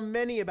heard from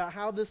many about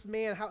how this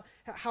man, how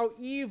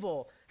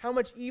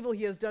much evil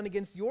he has done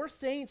against your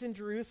saints in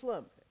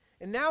Jerusalem.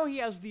 And now he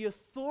has the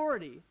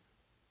authority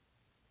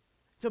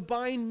to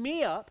bind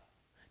me up,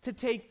 to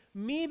take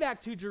me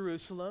back to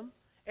Jerusalem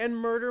and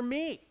murder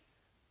me.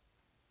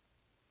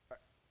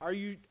 Are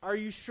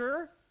you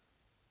sure?"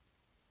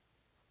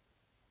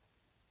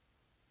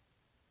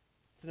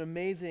 It's an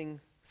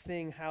amazing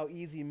thing how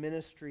easy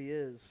ministry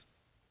is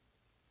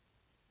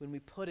when we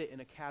put it in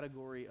a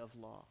category of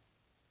law.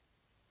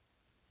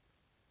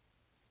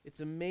 It's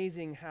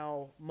amazing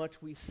how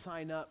much we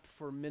sign up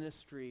for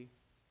ministry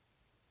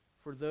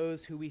for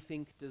those who we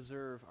think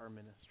deserve our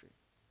ministry.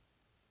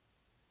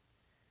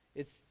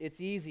 It's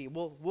easy.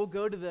 We'll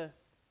go to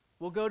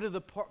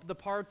the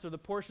parts or the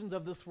portions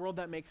of this world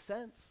that make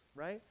sense,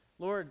 right?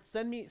 Lord,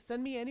 send me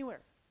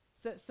anywhere.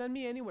 Send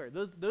me anywhere.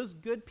 Those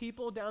good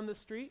people down the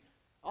street,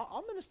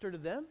 I'll minister to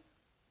them.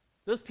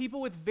 Those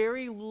people with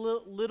very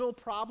little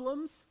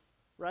problems,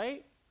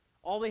 right?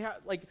 All they have,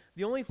 like,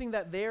 the only thing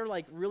that they're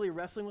like really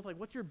wrestling with, like,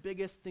 what's your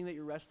biggest thing that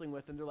you're wrestling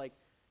with? And they're like,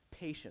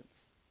 patience,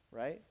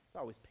 right? It's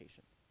always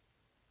patience.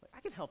 Like, I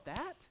can help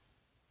that.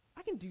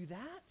 I can do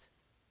that.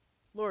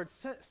 Lord,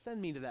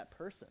 send me to that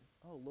person.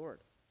 Oh, Lord.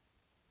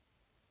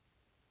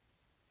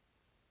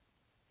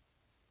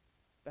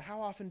 But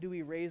how often do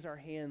we raise our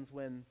hands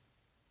when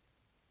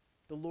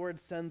the Lord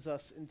sends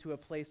us into a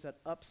place that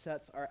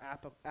upsets our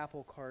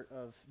apple cart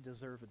of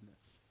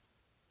deservedness?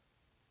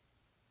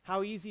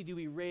 How easy do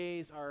we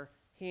raise our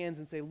hands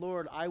and say,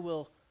 Lord,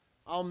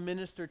 I'll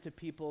minister to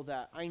people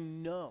that I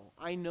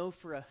know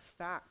for a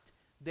fact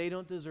they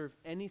don't deserve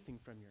anything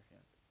from your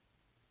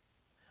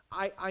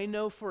hand. I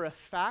know for a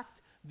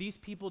fact these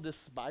people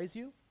despise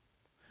you.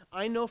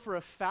 I know for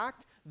a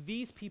fact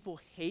these people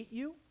hate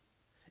you.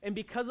 And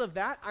because of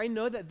that, I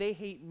know that they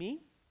hate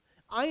me.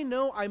 I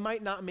know I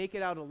might not make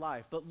it out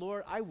alive, but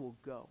Lord, I will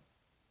go.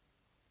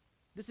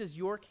 This is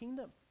your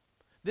kingdom.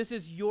 This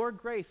is your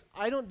grace.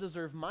 I don't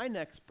deserve my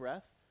next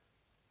breath.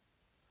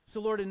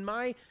 So Lord, in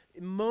my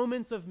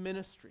moments of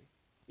ministry,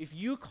 if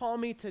you call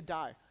me to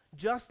die,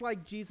 just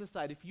like Jesus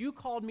died, if you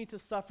called me to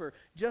suffer,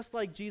 just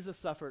like Jesus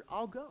suffered,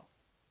 I'll go.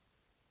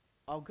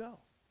 I'll go.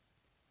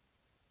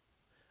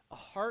 A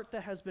heart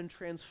that has been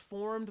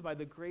transformed by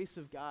the grace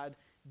of God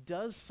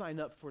does sign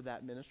up for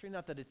that ministry.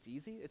 Not that it's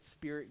easy, it's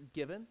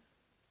spirit-given.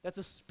 That's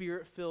a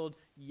spirit-filled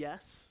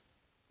yes,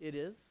 it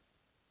is.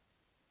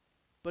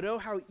 But oh,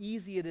 how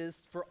easy it is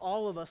for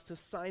all of us to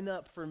sign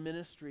up for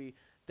ministry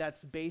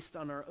that's based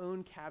on our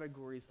own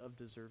categories of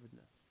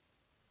deservedness.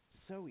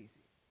 So easy.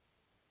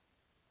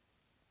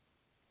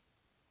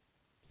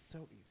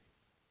 So easy.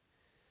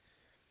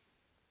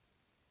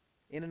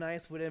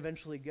 Ananias would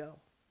eventually go.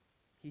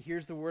 He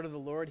hears the word of the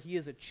Lord. He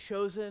is a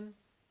chosen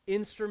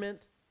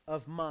instrument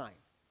of mine.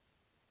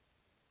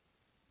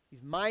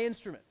 He's my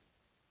instrument.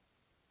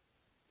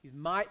 He's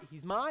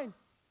mine.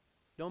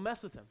 Don't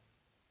mess with him.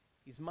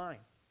 He's mine.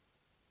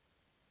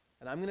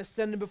 And I'm going to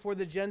send him before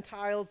the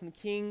Gentiles and the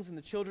kings and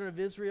the children of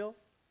Israel.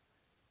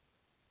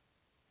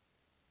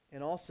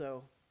 And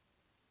also,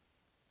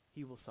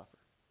 he will suffer.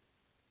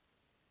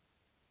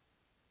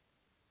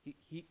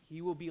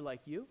 He will be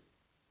like you.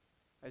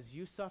 As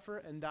you suffer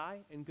and die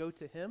and go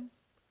to him,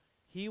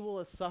 he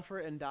will suffer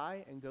and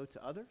die and go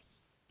to others,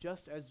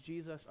 just as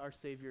Jesus, our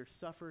Savior,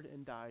 suffered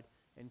and died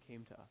and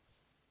came to us.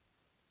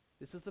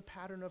 This is the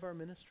pattern of our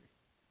ministry.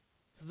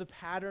 This is the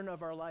pattern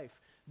of our life.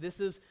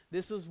 This is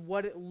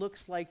what it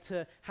looks like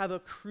to have a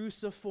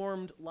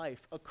cruciformed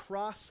life, a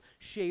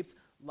cross-shaped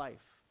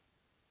life.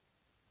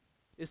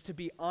 Is to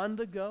be on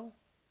the go,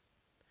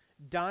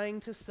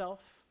 dying to self,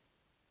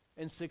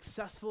 and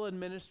successful in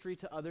ministry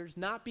to others,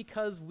 not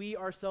because we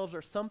ourselves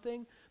are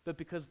something, but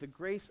because the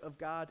grace of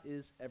God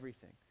is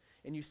everything.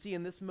 And you see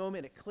in this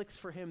moment, it clicks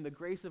for him. The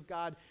grace of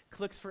God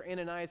clicks for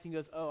Ananias. He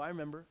goes, oh, I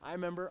remember.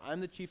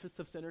 I'm the chiefest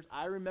of sinners.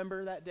 I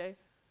remember that day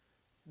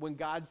when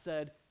God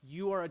said,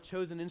 you are a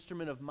chosen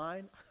instrument of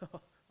mine.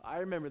 I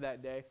remember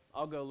that day.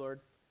 I'll go,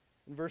 Lord.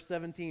 In verse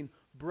 17,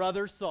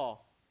 Brother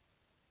Saul.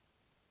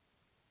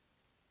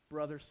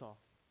 Brother Saul.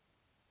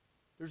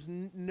 There's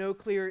no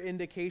clear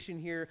indication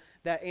here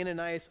that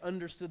Ananias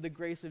understood the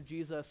grace of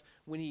Jesus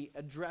when he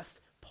addressed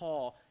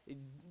Paul.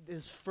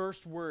 His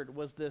first word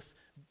was this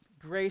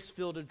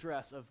grace-filled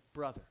address of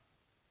brother.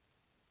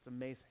 It's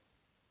amazing.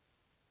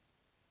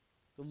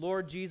 The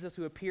Lord Jesus,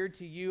 who appeared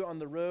to you on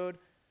the road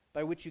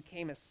by which you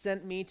came, has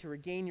sent me to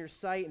regain your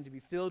sight and to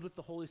be filled with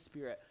the Holy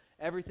Spirit.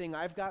 Everything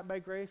I've got by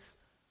grace,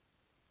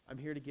 I'm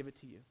here to give it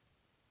to you.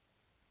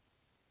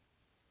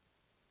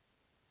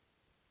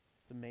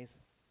 It's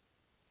amazing.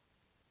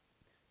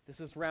 This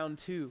is round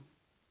 2.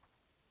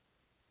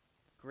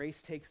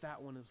 Grace takes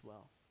that one as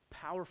well.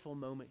 Powerful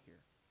moment here.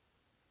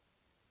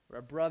 Where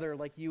a brother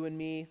like you and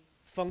me,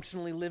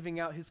 functionally living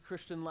out his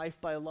Christian life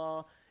by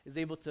law, is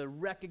able to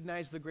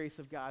recognize the grace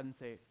of God and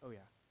say, oh yeah,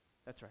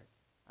 that's right.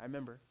 I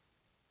remember.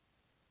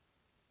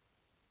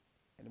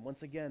 And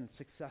once again,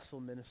 successful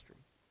ministry.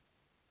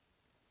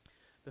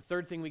 The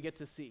third thing we get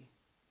to see.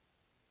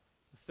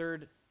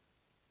 Third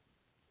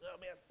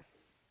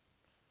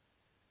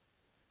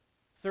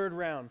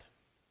round.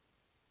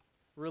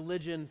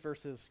 Religion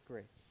versus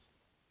grace.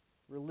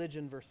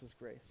 Religion versus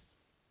grace.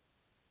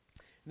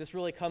 And this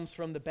really comes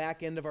from the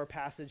back end of our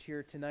passage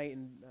here tonight,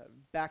 and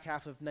back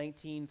half of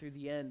 19 through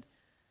the end.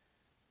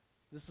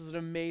 This is an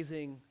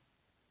amazing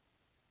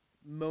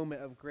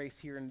moment of grace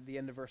here in the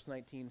end of verse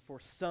 19. For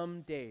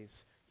some days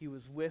he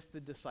was with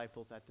the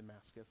disciples at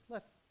Damascus.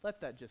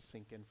 Let that just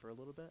sink in for a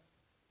little bit.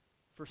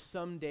 For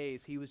some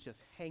days he was just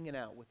hanging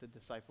out with the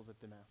disciples at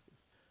Damascus.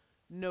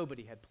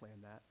 Nobody had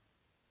planned that.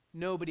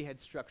 Nobody had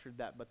structured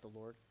that but the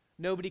Lord.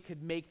 Nobody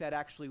could make that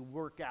actually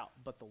work out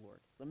but the Lord.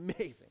 It's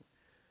amazing.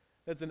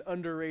 That's an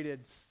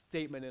underrated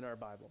statement in our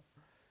Bible.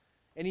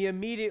 And he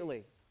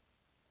immediately,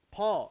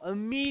 Paul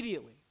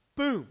immediately,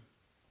 boom,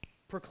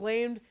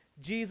 proclaimed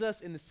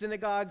Jesus in the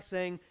synagogue,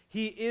 saying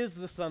he is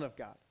the Son of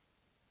God.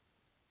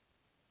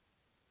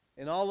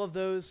 And all of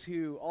those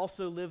who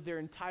also lived their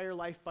entire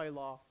life by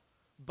law,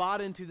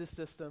 bought into the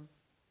system,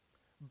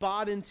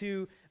 bought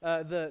into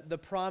the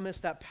promise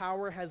that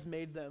power has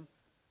made them,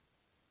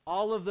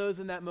 all of those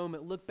in that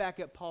moment look back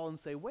at Paul and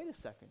say, wait a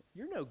second,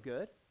 you're no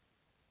good.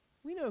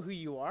 We know who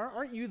you are.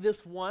 Aren't you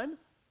this one?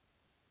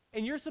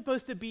 And you're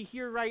supposed to be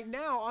here right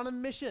now on a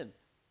mission,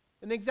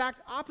 an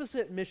exact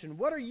opposite mission.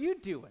 What are you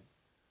doing,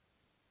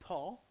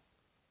 Paul?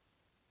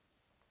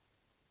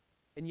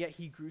 And yet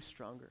he grew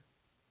stronger.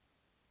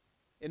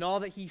 In all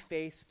that he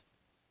faced,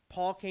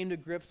 Paul came to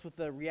grips with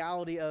the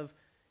reality of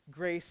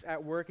grace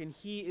at work, and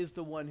he is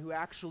the one who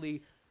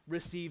actually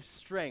receives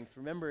strength.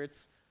 Remember,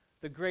 it's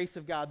the grace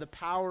of God, the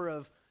power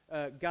of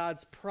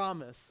God's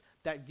promise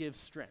that gives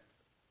strength.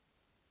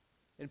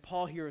 And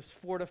Paul here is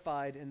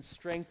fortified and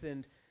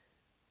strengthened,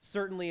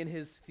 certainly in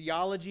his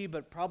theology,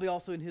 but probably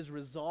also in his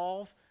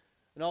resolve,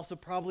 and also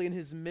probably in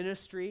his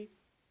ministry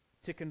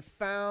to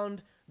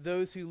confound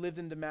those who lived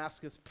in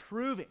Damascus,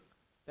 proving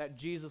that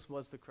Jesus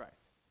was the Christ.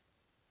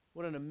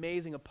 What an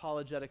amazing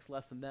apologetics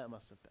lesson that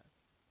must have been,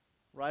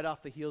 right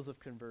off the heels of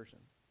conversion.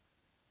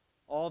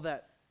 All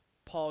that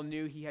Paul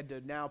knew he had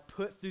to now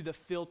put through the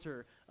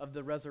filter of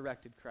the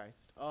resurrected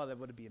Christ. Oh, that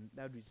would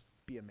just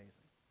be amazing.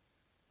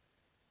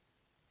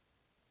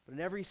 But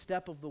in every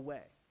step of the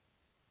way,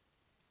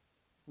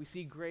 we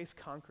see grace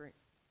conquering.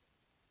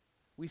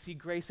 We see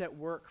grace at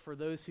work for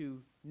those who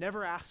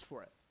never asked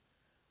for it.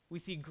 We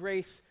see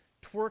grace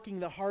twerking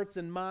the hearts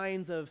and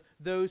minds of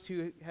those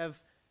who have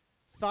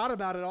thought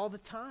about it all the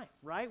time,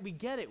 right? We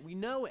get it. We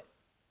know it.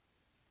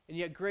 And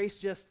yet grace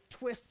just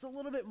twists a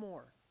little bit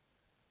more.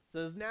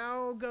 Says,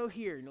 now go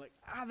here. And you're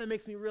like, that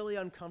makes me really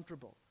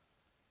uncomfortable.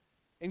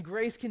 And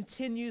grace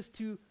continues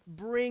to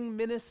bring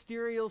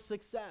ministerial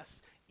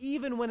success,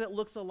 even when it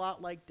looks a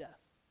lot like death.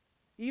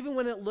 Even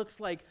when it looks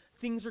like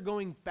things are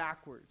going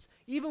backwards.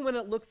 Even when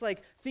it looks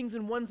like things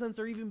in one sense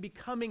are even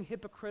becoming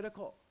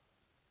hypocritical.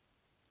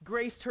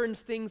 Grace turns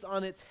things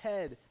on its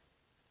head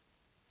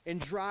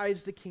and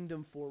drives the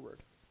kingdom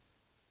forward.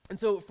 And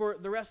so for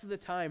the rest of the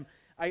time,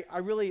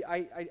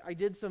 I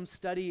did some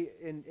study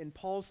in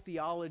Paul's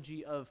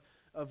theology of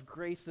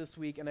grace this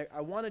week, and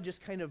I want to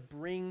just kind of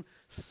bring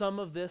some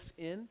of this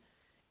in.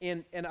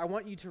 And I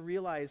want you to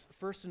realize,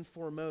 first and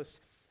foremost,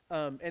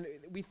 and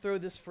we throw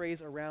this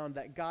phrase around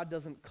that God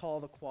doesn't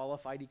call the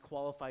qualified, he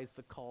qualifies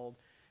the called.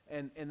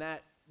 And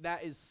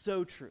that is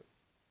so true.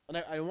 And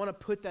I want to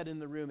put that in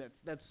the room.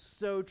 That's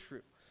so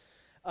true.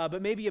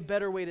 But maybe a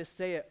better way to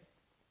say it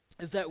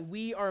is that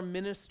we are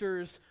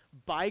ministers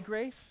by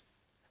grace.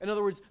 In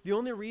other words, the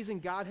only reason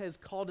God has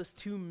called us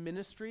to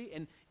ministry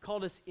and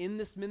called us in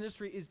this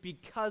ministry is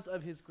because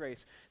of his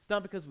grace. It's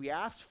not because we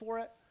asked for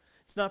it.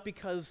 It's not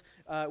because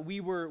we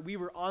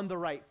were on the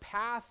right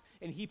path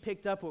and he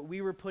picked up what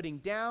we were putting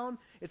down.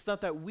 It's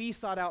not that we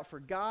sought out for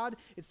God.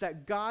 It's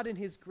that God in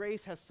his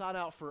grace has sought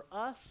out for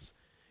us.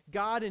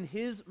 God in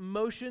his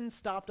motion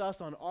stopped us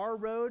on our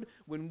road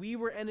when we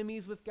were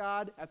enemies with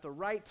God. At the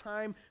right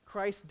time,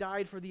 Christ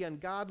died for the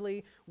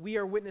ungodly. We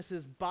are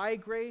witnesses by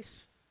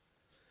grace,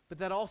 but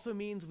that also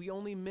means we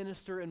only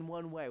minister in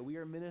one way. We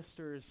are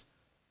ministers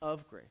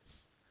of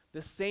grace.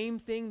 The same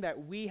thing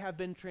that we have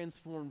been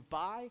transformed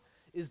by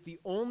is the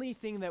only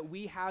thing that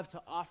we have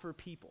to offer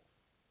people.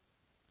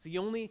 It's the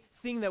only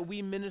thing that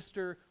we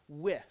minister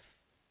with.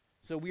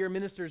 So we are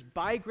ministers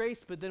by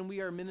grace, but then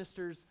we are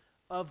ministers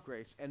of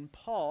grace. And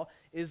Paul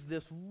is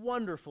this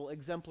wonderful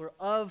exemplar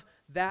of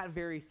that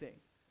very thing.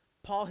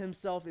 Paul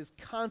himself is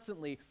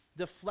constantly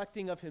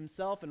deflecting of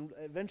himself, and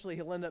eventually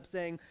he'll end up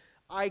saying,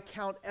 I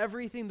count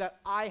everything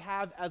that I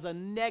have as a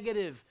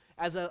negative,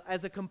 as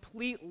a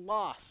complete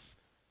loss,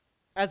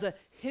 as a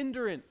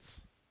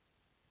hindrance,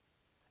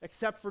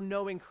 except for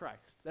knowing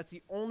Christ. That's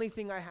the only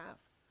thing I have.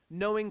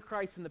 Knowing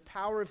Christ and the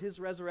power of his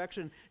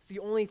resurrection is the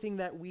only thing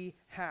that we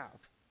have.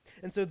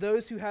 And so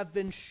those who have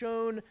been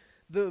shown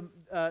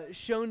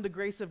the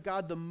grace of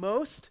God the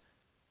most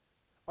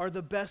are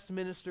the best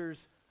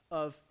ministers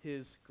of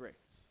his grace.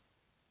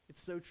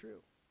 It's so true.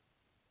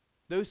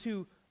 Those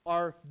who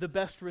are the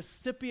best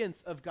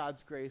recipients of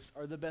God's grace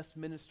are the best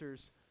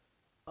ministers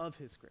of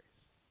his grace.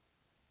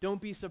 Don't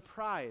be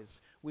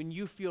surprised when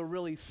you feel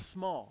really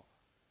small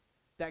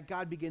that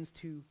God begins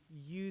to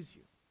use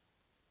you.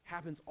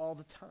 Happens all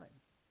the time.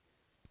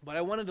 But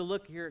I wanted to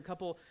look here at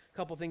a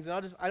couple things,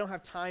 and I don't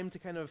have time to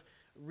kind of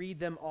read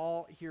them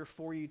all here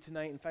for you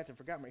tonight. In fact, I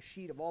forgot my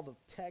sheet of all the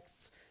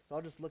texts, so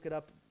I'll just look it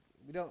up.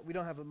 We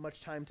don't have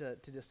much time to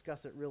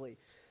discuss it really.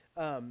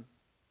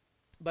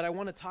 But I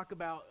want to talk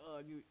about,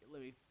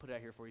 let me put it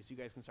out here for you so you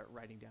guys can start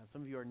writing down.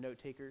 Some of you are note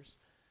takers,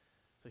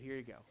 so here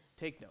you go.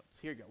 Take notes.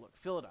 Here you go. Look,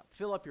 fill it up.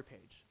 Fill up your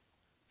page.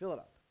 Fill it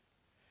up.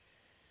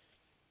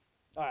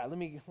 All right, let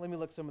me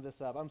look some of this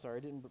up. I'm sorry,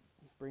 I didn't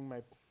bring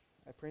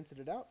I printed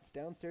it out. It's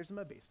downstairs in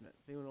my basement.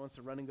 If anyone wants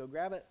to run and go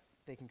grab it,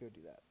 they can go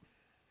do that.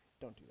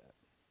 Don't do that.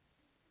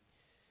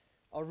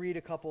 I'll read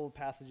a couple of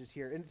passages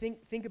here. And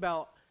think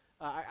about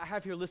I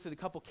have here listed a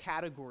couple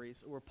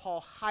categories where Paul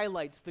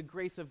highlights the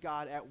grace of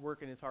God at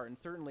work in his heart, and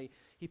certainly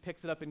he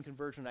picks it up in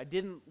conversion.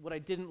 What I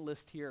didn't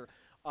list here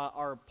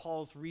are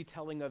Paul's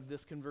retelling of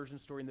this conversion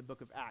story in the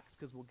book of Acts,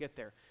 because we'll get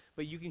there.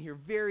 But you can hear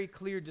very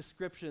clear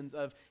descriptions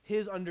of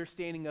his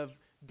understanding of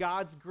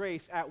God's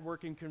grace at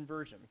work in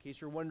conversion. In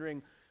case you're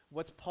wondering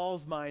what's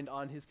Paul's mind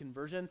on his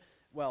conversion,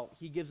 well,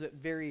 he gives it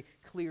very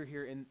clear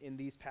here in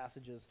these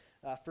passages.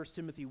 1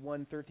 Timothy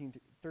 1,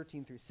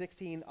 13 through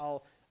 16.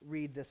 I'll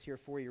read this here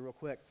for you real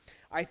quick.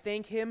 I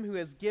thank him who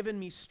has given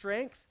me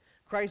strength,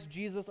 Christ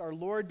Jesus our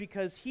Lord,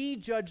 because he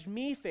judged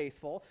me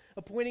faithful,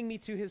 appointing me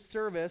to his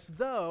service,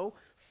 though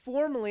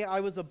formerly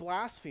I was a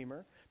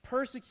blasphemer,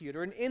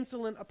 persecutor, and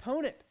insolent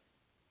opponent.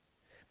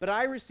 But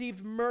I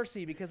received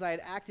mercy because I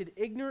had acted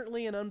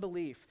ignorantly in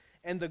unbelief,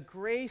 and the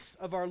grace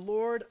of our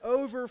Lord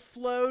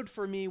overflowed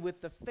for me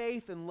with the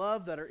faith and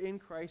love that are in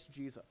Christ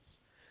Jesus.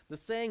 The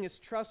saying is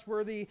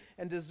trustworthy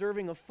and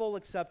deserving of full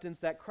acceptance,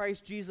 that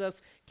Christ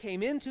Jesus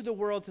came into the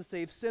world to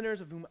save sinners,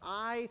 of whom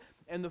I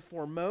am the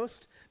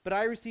foremost. But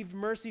I received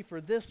mercy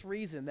for this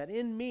reason, that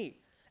in me,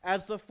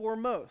 as the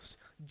foremost,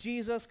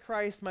 Jesus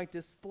Christ might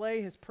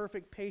display his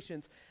perfect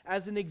patience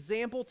as an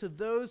example to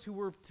those who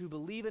were to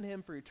believe in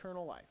him for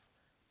eternal life.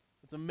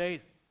 It's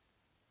amazing.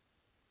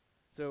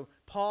 So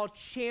Paul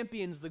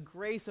champions the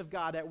grace of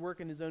God at work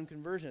in his own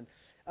conversion.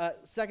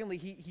 Secondly,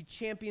 he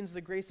champions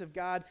the grace of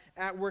God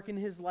at work in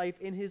his life,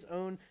 in his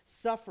own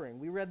suffering.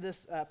 We read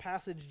this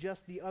passage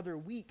just the other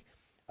week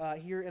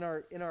here in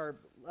our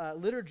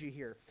liturgy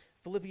here.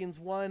 Philippians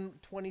 1,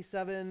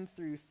 27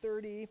 through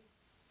 30.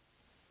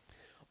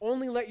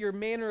 Only let your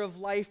manner of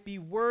life be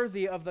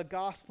worthy of the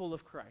gospel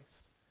of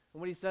Christ. And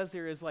what he says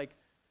here is like,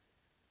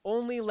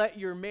 only let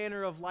your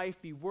manner of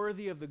life be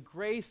worthy of the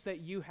grace that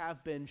you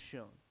have been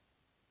shown.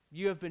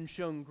 You have been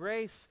shown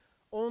grace,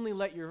 only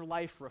let your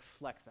life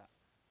reflect that.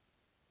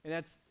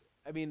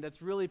 And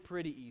that's really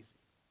pretty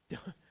easy.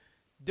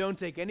 Don't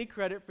take any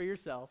credit for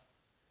yourself.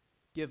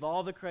 Give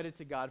all the credit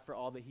to God for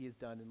all that he has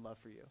done in love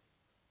for you.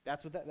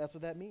 That's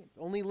what that means.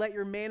 Only let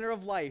your manner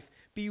of life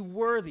be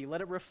worthy.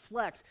 Let it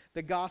reflect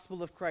the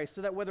gospel of Christ,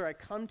 so that whether I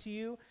come to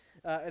you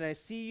and I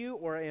see you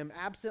or I am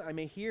absent, I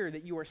may hear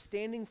that you are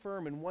standing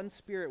firm in one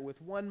spirit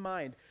with one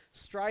mind,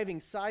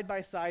 striving side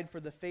by side for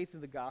the faith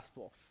of the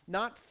gospel,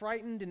 not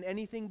frightened in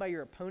anything by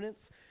your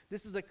opponents.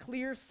 This is a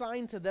clear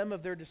sign to them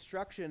of their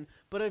destruction,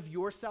 but of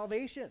your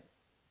salvation.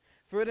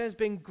 For it has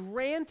been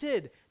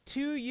granted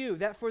to you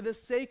that for the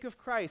sake of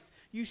Christ,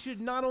 you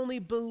should not only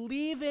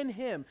believe in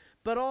him,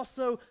 but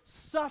also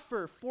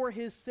suffer for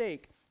his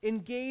sake,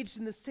 engaged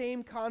in the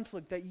same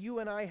conflict that you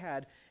and I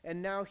had,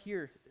 and now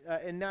here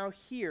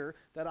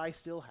that I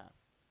still have.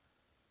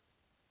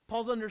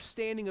 Paul's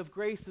understanding of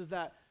grace is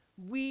that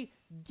we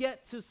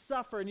get to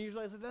suffer, and you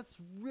realize that that's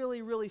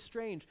really, really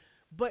strange.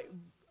 But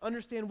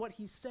understand what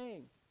he's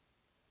saying.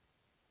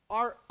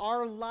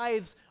 Our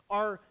lives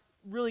are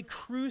really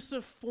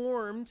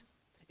cruciformed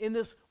in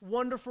this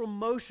wonderful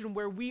motion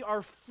where we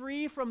are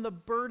free from the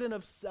burden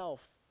of self.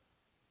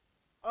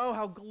 Oh,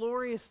 how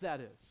glorious that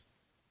is.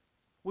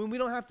 When we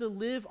don't have to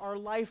live our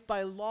life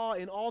by law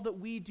in all that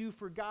we do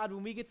for God,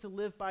 when we get to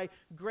live by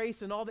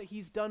grace and all that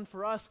he's done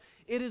for us,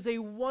 it is a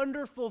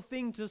wonderful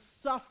thing to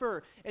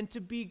suffer and to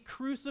be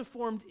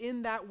cruciformed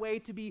in that way,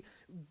 to be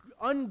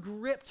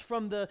ungripped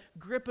from the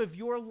grip of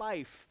your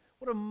life.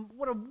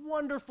 What a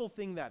wonderful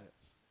thing that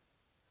is.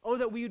 Oh,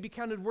 that we would be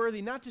counted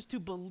worthy, not just to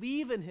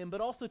believe in him,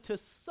 but also to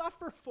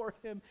suffer for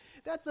him.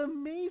 That's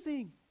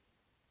amazing.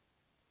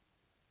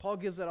 Paul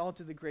gives that all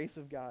to the grace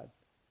of God.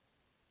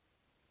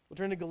 We'll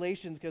turn to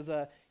Galatians because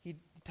he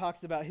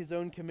talks about his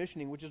own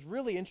commissioning, which is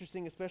really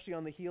interesting, especially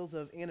on the heels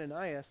of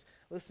Ananias.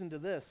 Listen to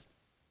this.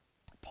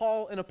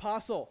 Paul, an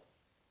apostle,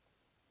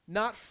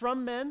 not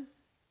from men,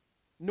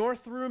 nor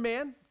through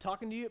man,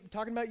 talking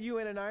about you,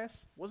 Ananias,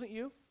 wasn't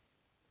you,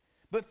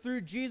 but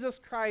through Jesus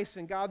Christ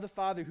and God the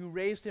Father, who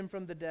raised him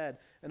from the dead,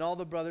 and all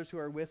the brothers who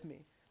are with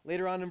me.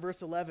 Later on in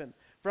verse 11,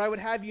 for I would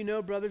have you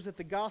know, brothers, that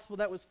the gospel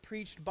that was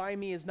preached by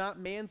me is not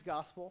man's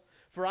gospel,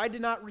 for I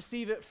did not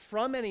receive it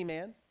from any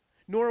man,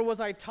 nor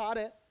was I taught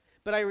it,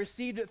 but I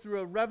received it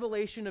through a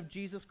revelation of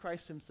Jesus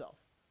Christ himself.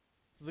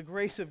 This is the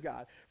grace of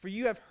God. For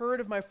you have heard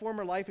of my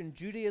former life in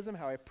Judaism,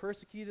 how I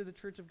persecuted the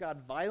church of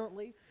God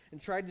violently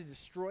and tried to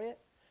destroy it.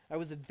 I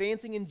was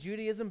advancing in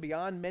Judaism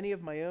beyond many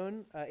of my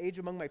own age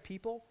among my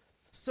people.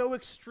 So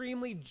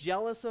extremely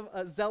zealous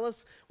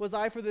was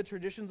I for the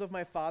traditions of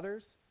my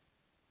fathers.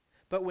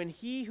 But when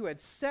he who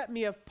had set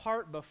me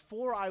apart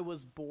before I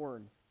was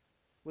born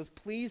was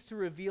pleased to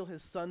reveal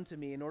his Son to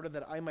me in order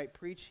that I might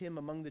preach him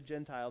among the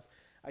Gentiles,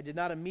 I did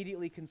not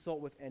immediately consult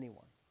with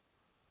anyone.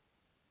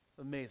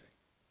 Amazing.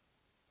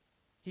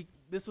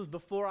 This was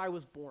before I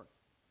was born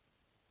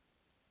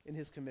in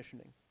his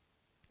commissioning.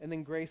 And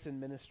then grace and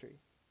ministry.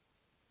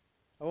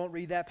 I won't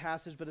read that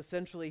passage, but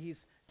essentially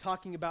he's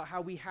talking about how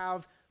we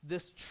have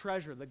this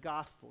treasure, the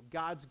gospel,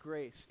 God's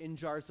grace, in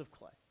jars of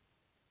clay.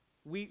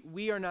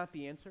 We are not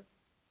the answer,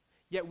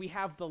 yet we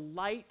have the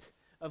light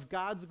of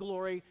God's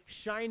glory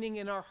shining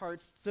in our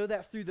hearts so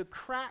that through the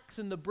cracks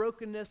and the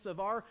brokenness of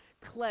our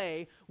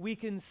clay, we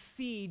can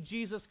see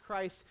Jesus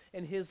Christ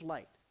and his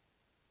light.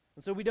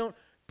 And so we don't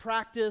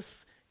practice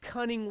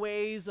cunning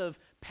ways of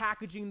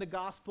packaging the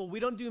gospel. We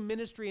don't do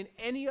ministry in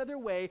any other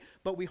way,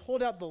 but we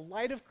hold out the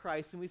light of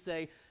Christ and we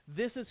say,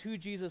 this is who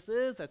Jesus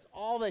is. That's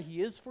all that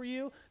he is for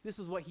you. This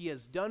is what he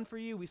has done for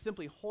you. We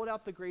simply hold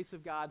out the grace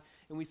of God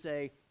and we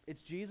say,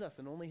 it's Jesus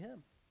and only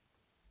him.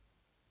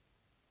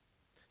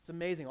 It's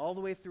amazing. All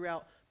the way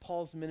throughout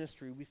Paul's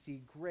ministry, we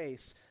see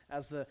grace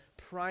as the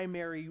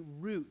primary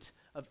root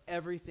of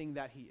everything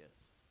that he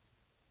is.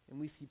 And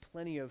we see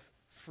plenty of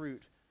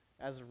fruit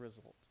as a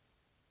result.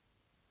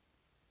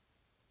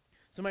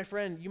 So my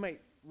friend, you might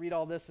read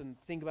all this and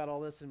think about all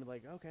this and be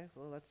like, okay,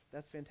 well,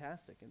 that's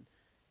fantastic. And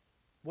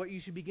what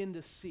you should begin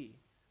to see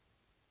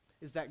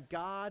is that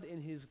God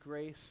in his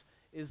grace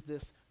is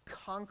this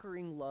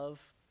conquering love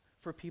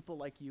for people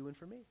like you and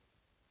for me.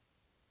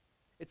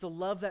 It's a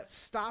love that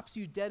stops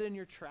you dead in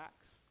your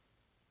tracks,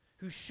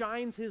 who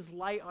shines his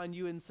light on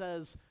you and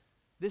says,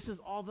 this is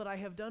all that I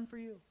have done for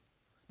you.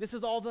 This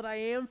is all that I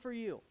am for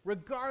you,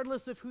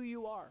 regardless of who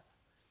you are.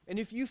 And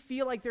if you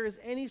feel like there is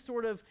any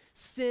sort of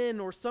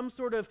sin or some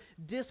sort of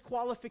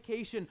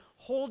disqualification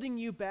holding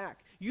you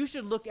back, you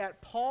should look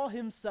at Paul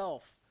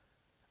himself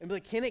and be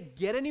like, can it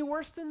get any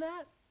worse than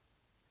that?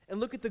 And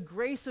look at the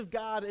grace of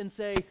God and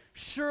say,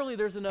 surely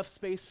there's enough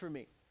space for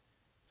me.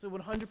 So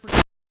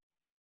 100%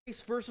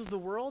 grace versus the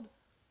world,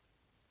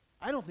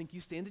 I don't think you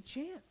stand a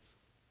chance.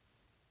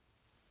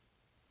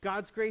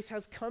 God's grace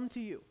has come to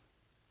you.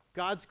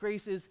 God's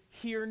grace is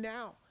here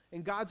now.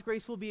 And God's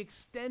grace will be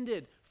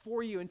extended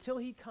for you until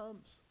he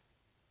comes.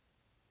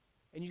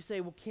 And you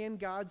say, well, can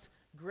God's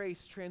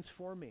grace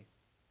transform me?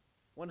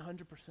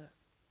 100%.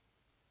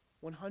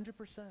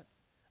 100%.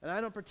 And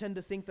I don't pretend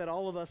to think that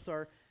all of us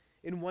are,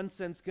 in one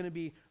sense, going to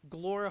be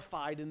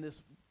glorified in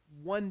this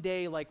one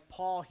day like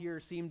Paul here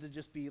seemed to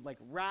just be like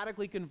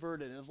radically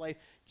converted and his life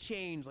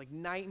changed like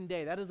night and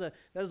day. That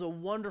is a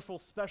wonderful,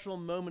 special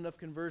moment of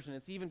conversion.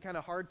 It's even kind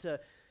of hard to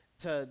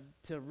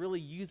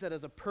really use that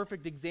as a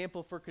perfect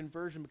example for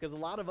conversion because a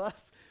lot of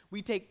us,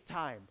 we take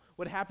time.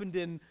 What happened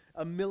in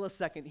a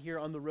millisecond here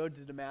on the road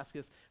to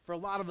Damascus, for a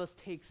lot of us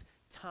takes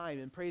time.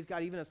 And praise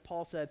God, even as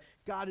Paul said,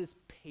 God is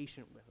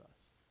patient with us.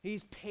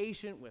 He's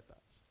patient with us.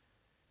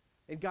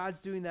 And God's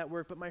doing that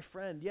work. But my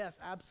friend, yes,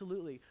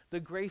 absolutely. The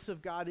grace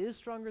of God is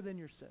stronger than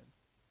your sin.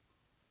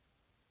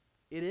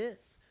 It is.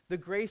 The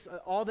grace,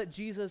 all that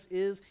Jesus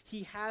is,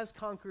 he has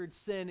conquered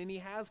sin and he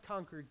has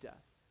conquered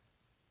death.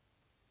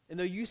 And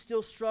though you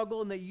still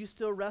struggle and that you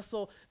still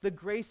wrestle, the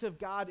grace of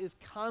God is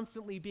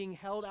constantly being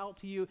held out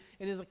to you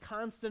and is a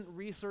constant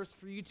resource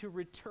for you to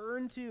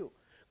return to.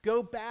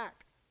 Go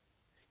back.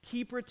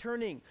 Keep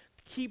returning.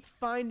 Keep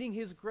finding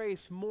his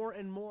grace more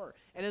and more.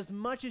 And as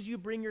much as you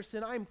bring your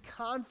sin, I'm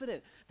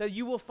confident that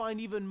you will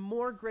find even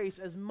more grace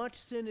as much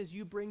sin as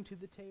you bring to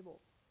the table.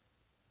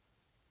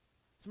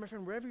 So my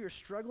friend, whatever you're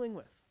struggling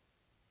with,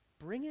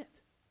 bring it.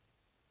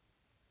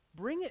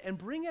 Bring it and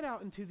bring it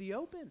out into the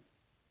open.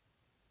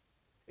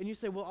 And you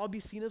say, well, I'll be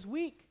seen as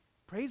weak.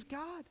 Praise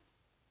God.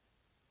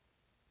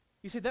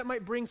 You say, that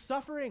might bring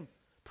suffering.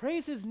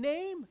 Praise his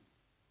name.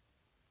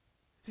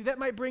 See, that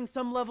might bring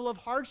some level of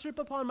hardship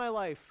upon my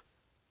life.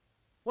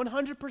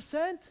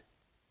 100%.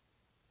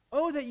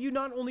 Oh, that you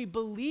not only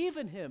believe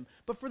in him,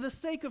 but for the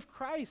sake of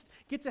Christ,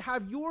 get to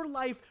have your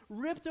life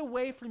ripped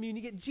away from you, and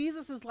you get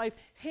Jesus' life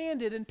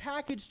handed and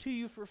packaged to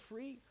you for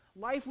free.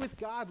 Life with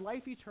God,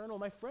 life eternal.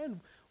 My friend,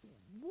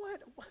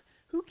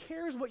 who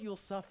cares what you'll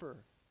suffer?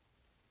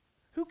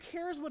 Who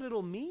cares what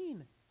it'll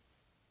mean?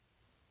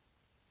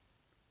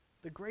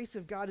 The grace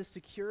of God is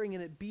securing,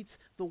 and it beats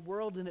the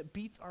world, and it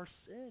beats our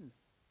sin.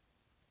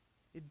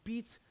 It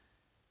beats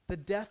the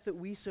death that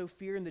we so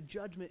fear and the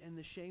judgment and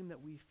the shame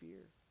that we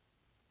fear.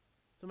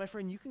 So my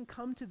friend, you can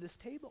come to this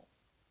table.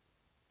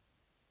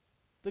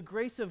 The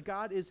grace of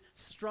God is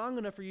strong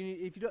enough for you.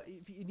 If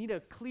you need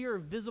a clear,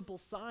 visible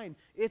sign,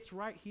 it's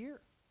right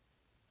here.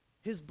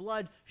 His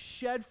blood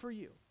shed for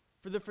you,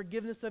 for the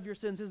forgiveness of your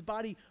sins. His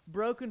body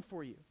broken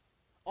for you.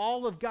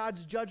 All of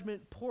God's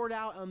judgment poured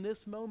out on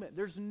this moment.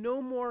 There's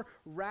no more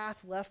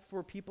wrath left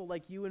for people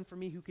like you and for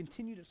me who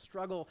continue to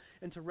struggle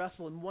and to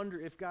wrestle and wonder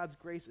if God's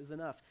grace is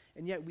enough.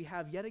 And yet we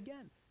have yet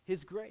again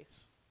his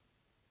grace.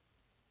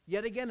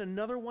 Yet again,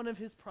 another one of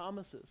his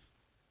promises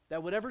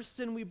that whatever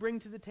sin we bring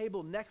to the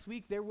table, next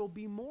week there will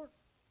be more.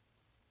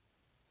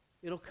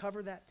 It'll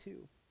cover that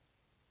too.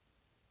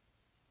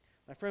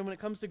 My friend, when it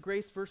comes to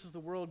grace versus the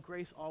world,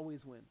 grace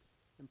always wins.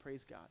 And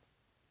praise God,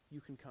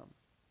 you can come.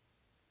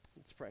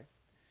 Let's pray.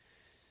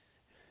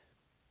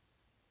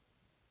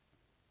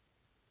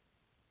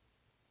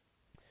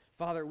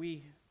 Father,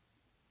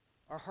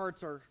 our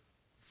hearts are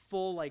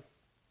full like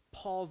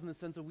Paul's in the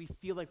sense that we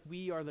feel like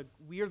we are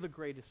the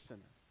greatest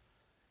sinner.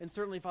 And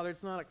certainly, Father,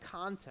 it's not a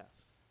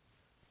contest.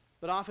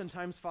 But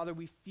oftentimes, Father,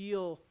 we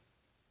feel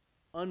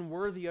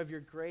unworthy of your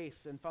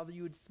grace. And Father,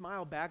 you would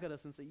smile back at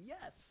us and say,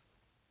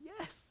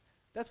 yes,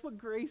 that's what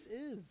grace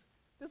is.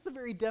 That's the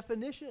very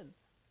definition.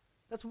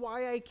 That's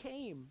why I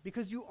came,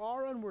 because you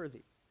are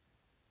unworthy.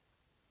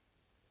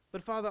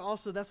 But Father,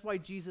 also that's why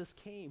Jesus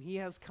came. He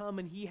has come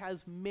and he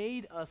has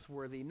made us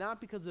worthy, not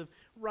because of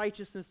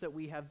righteousness that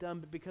we have done,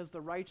 but because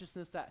the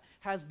righteousness that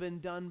has been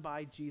done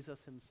by Jesus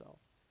himself.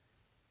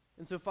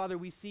 And so, Father,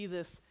 we see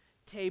this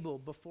table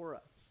before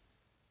us,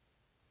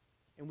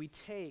 and we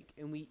take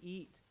and we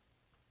eat,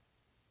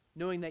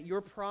 knowing that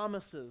your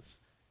promises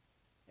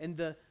and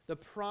the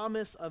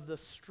promise of the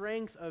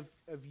strength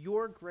of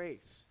your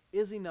grace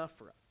is enough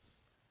for us.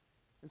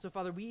 And so,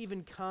 Father, we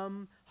even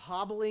come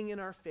hobbling in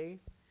our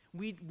faith.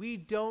 We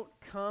don't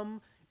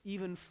come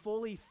even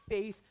fully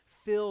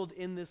faith-filled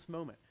in this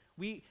moment.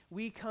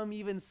 We come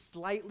even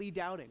slightly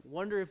doubting.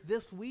 Wonder if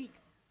this week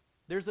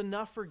there's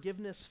enough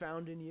forgiveness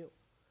found in you.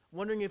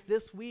 Wondering if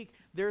this week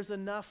there's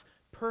enough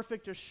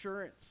perfect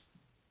assurance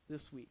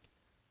this week.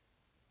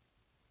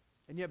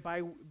 And yet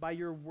by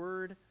your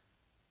word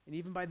and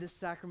even by this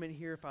sacrament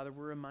here, Father,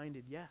 we're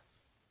reminded, yes,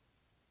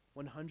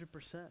 100%.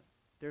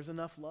 There's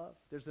enough love.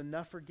 There's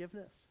enough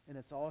forgiveness. And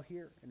it's all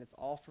here. And it's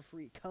all for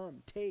free.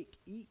 Come, take,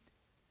 eat.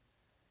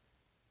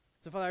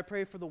 So, Father, I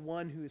pray for the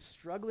one who is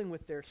struggling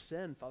with their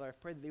sin. Father, I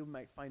pray that they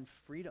might find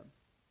freedom.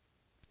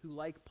 Who,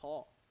 like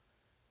Paul,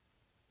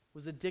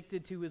 was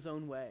addicted to his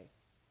own way.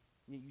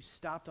 And yet you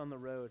stopped on the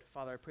road.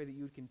 Father, I pray that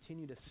you would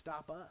continue to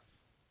stop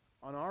us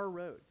on our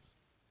roads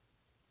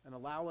and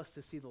allow us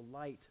to see the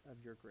light of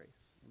your grace.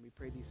 And we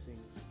pray these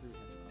things through him.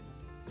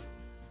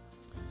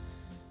 Amen.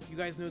 You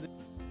guys know that.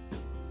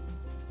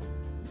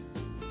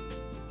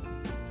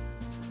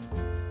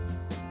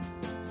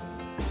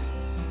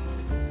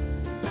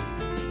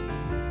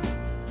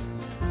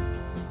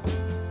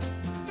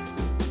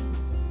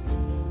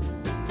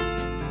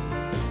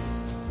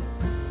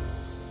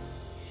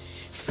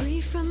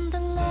 Free from the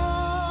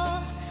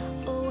law,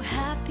 oh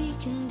happy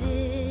condition.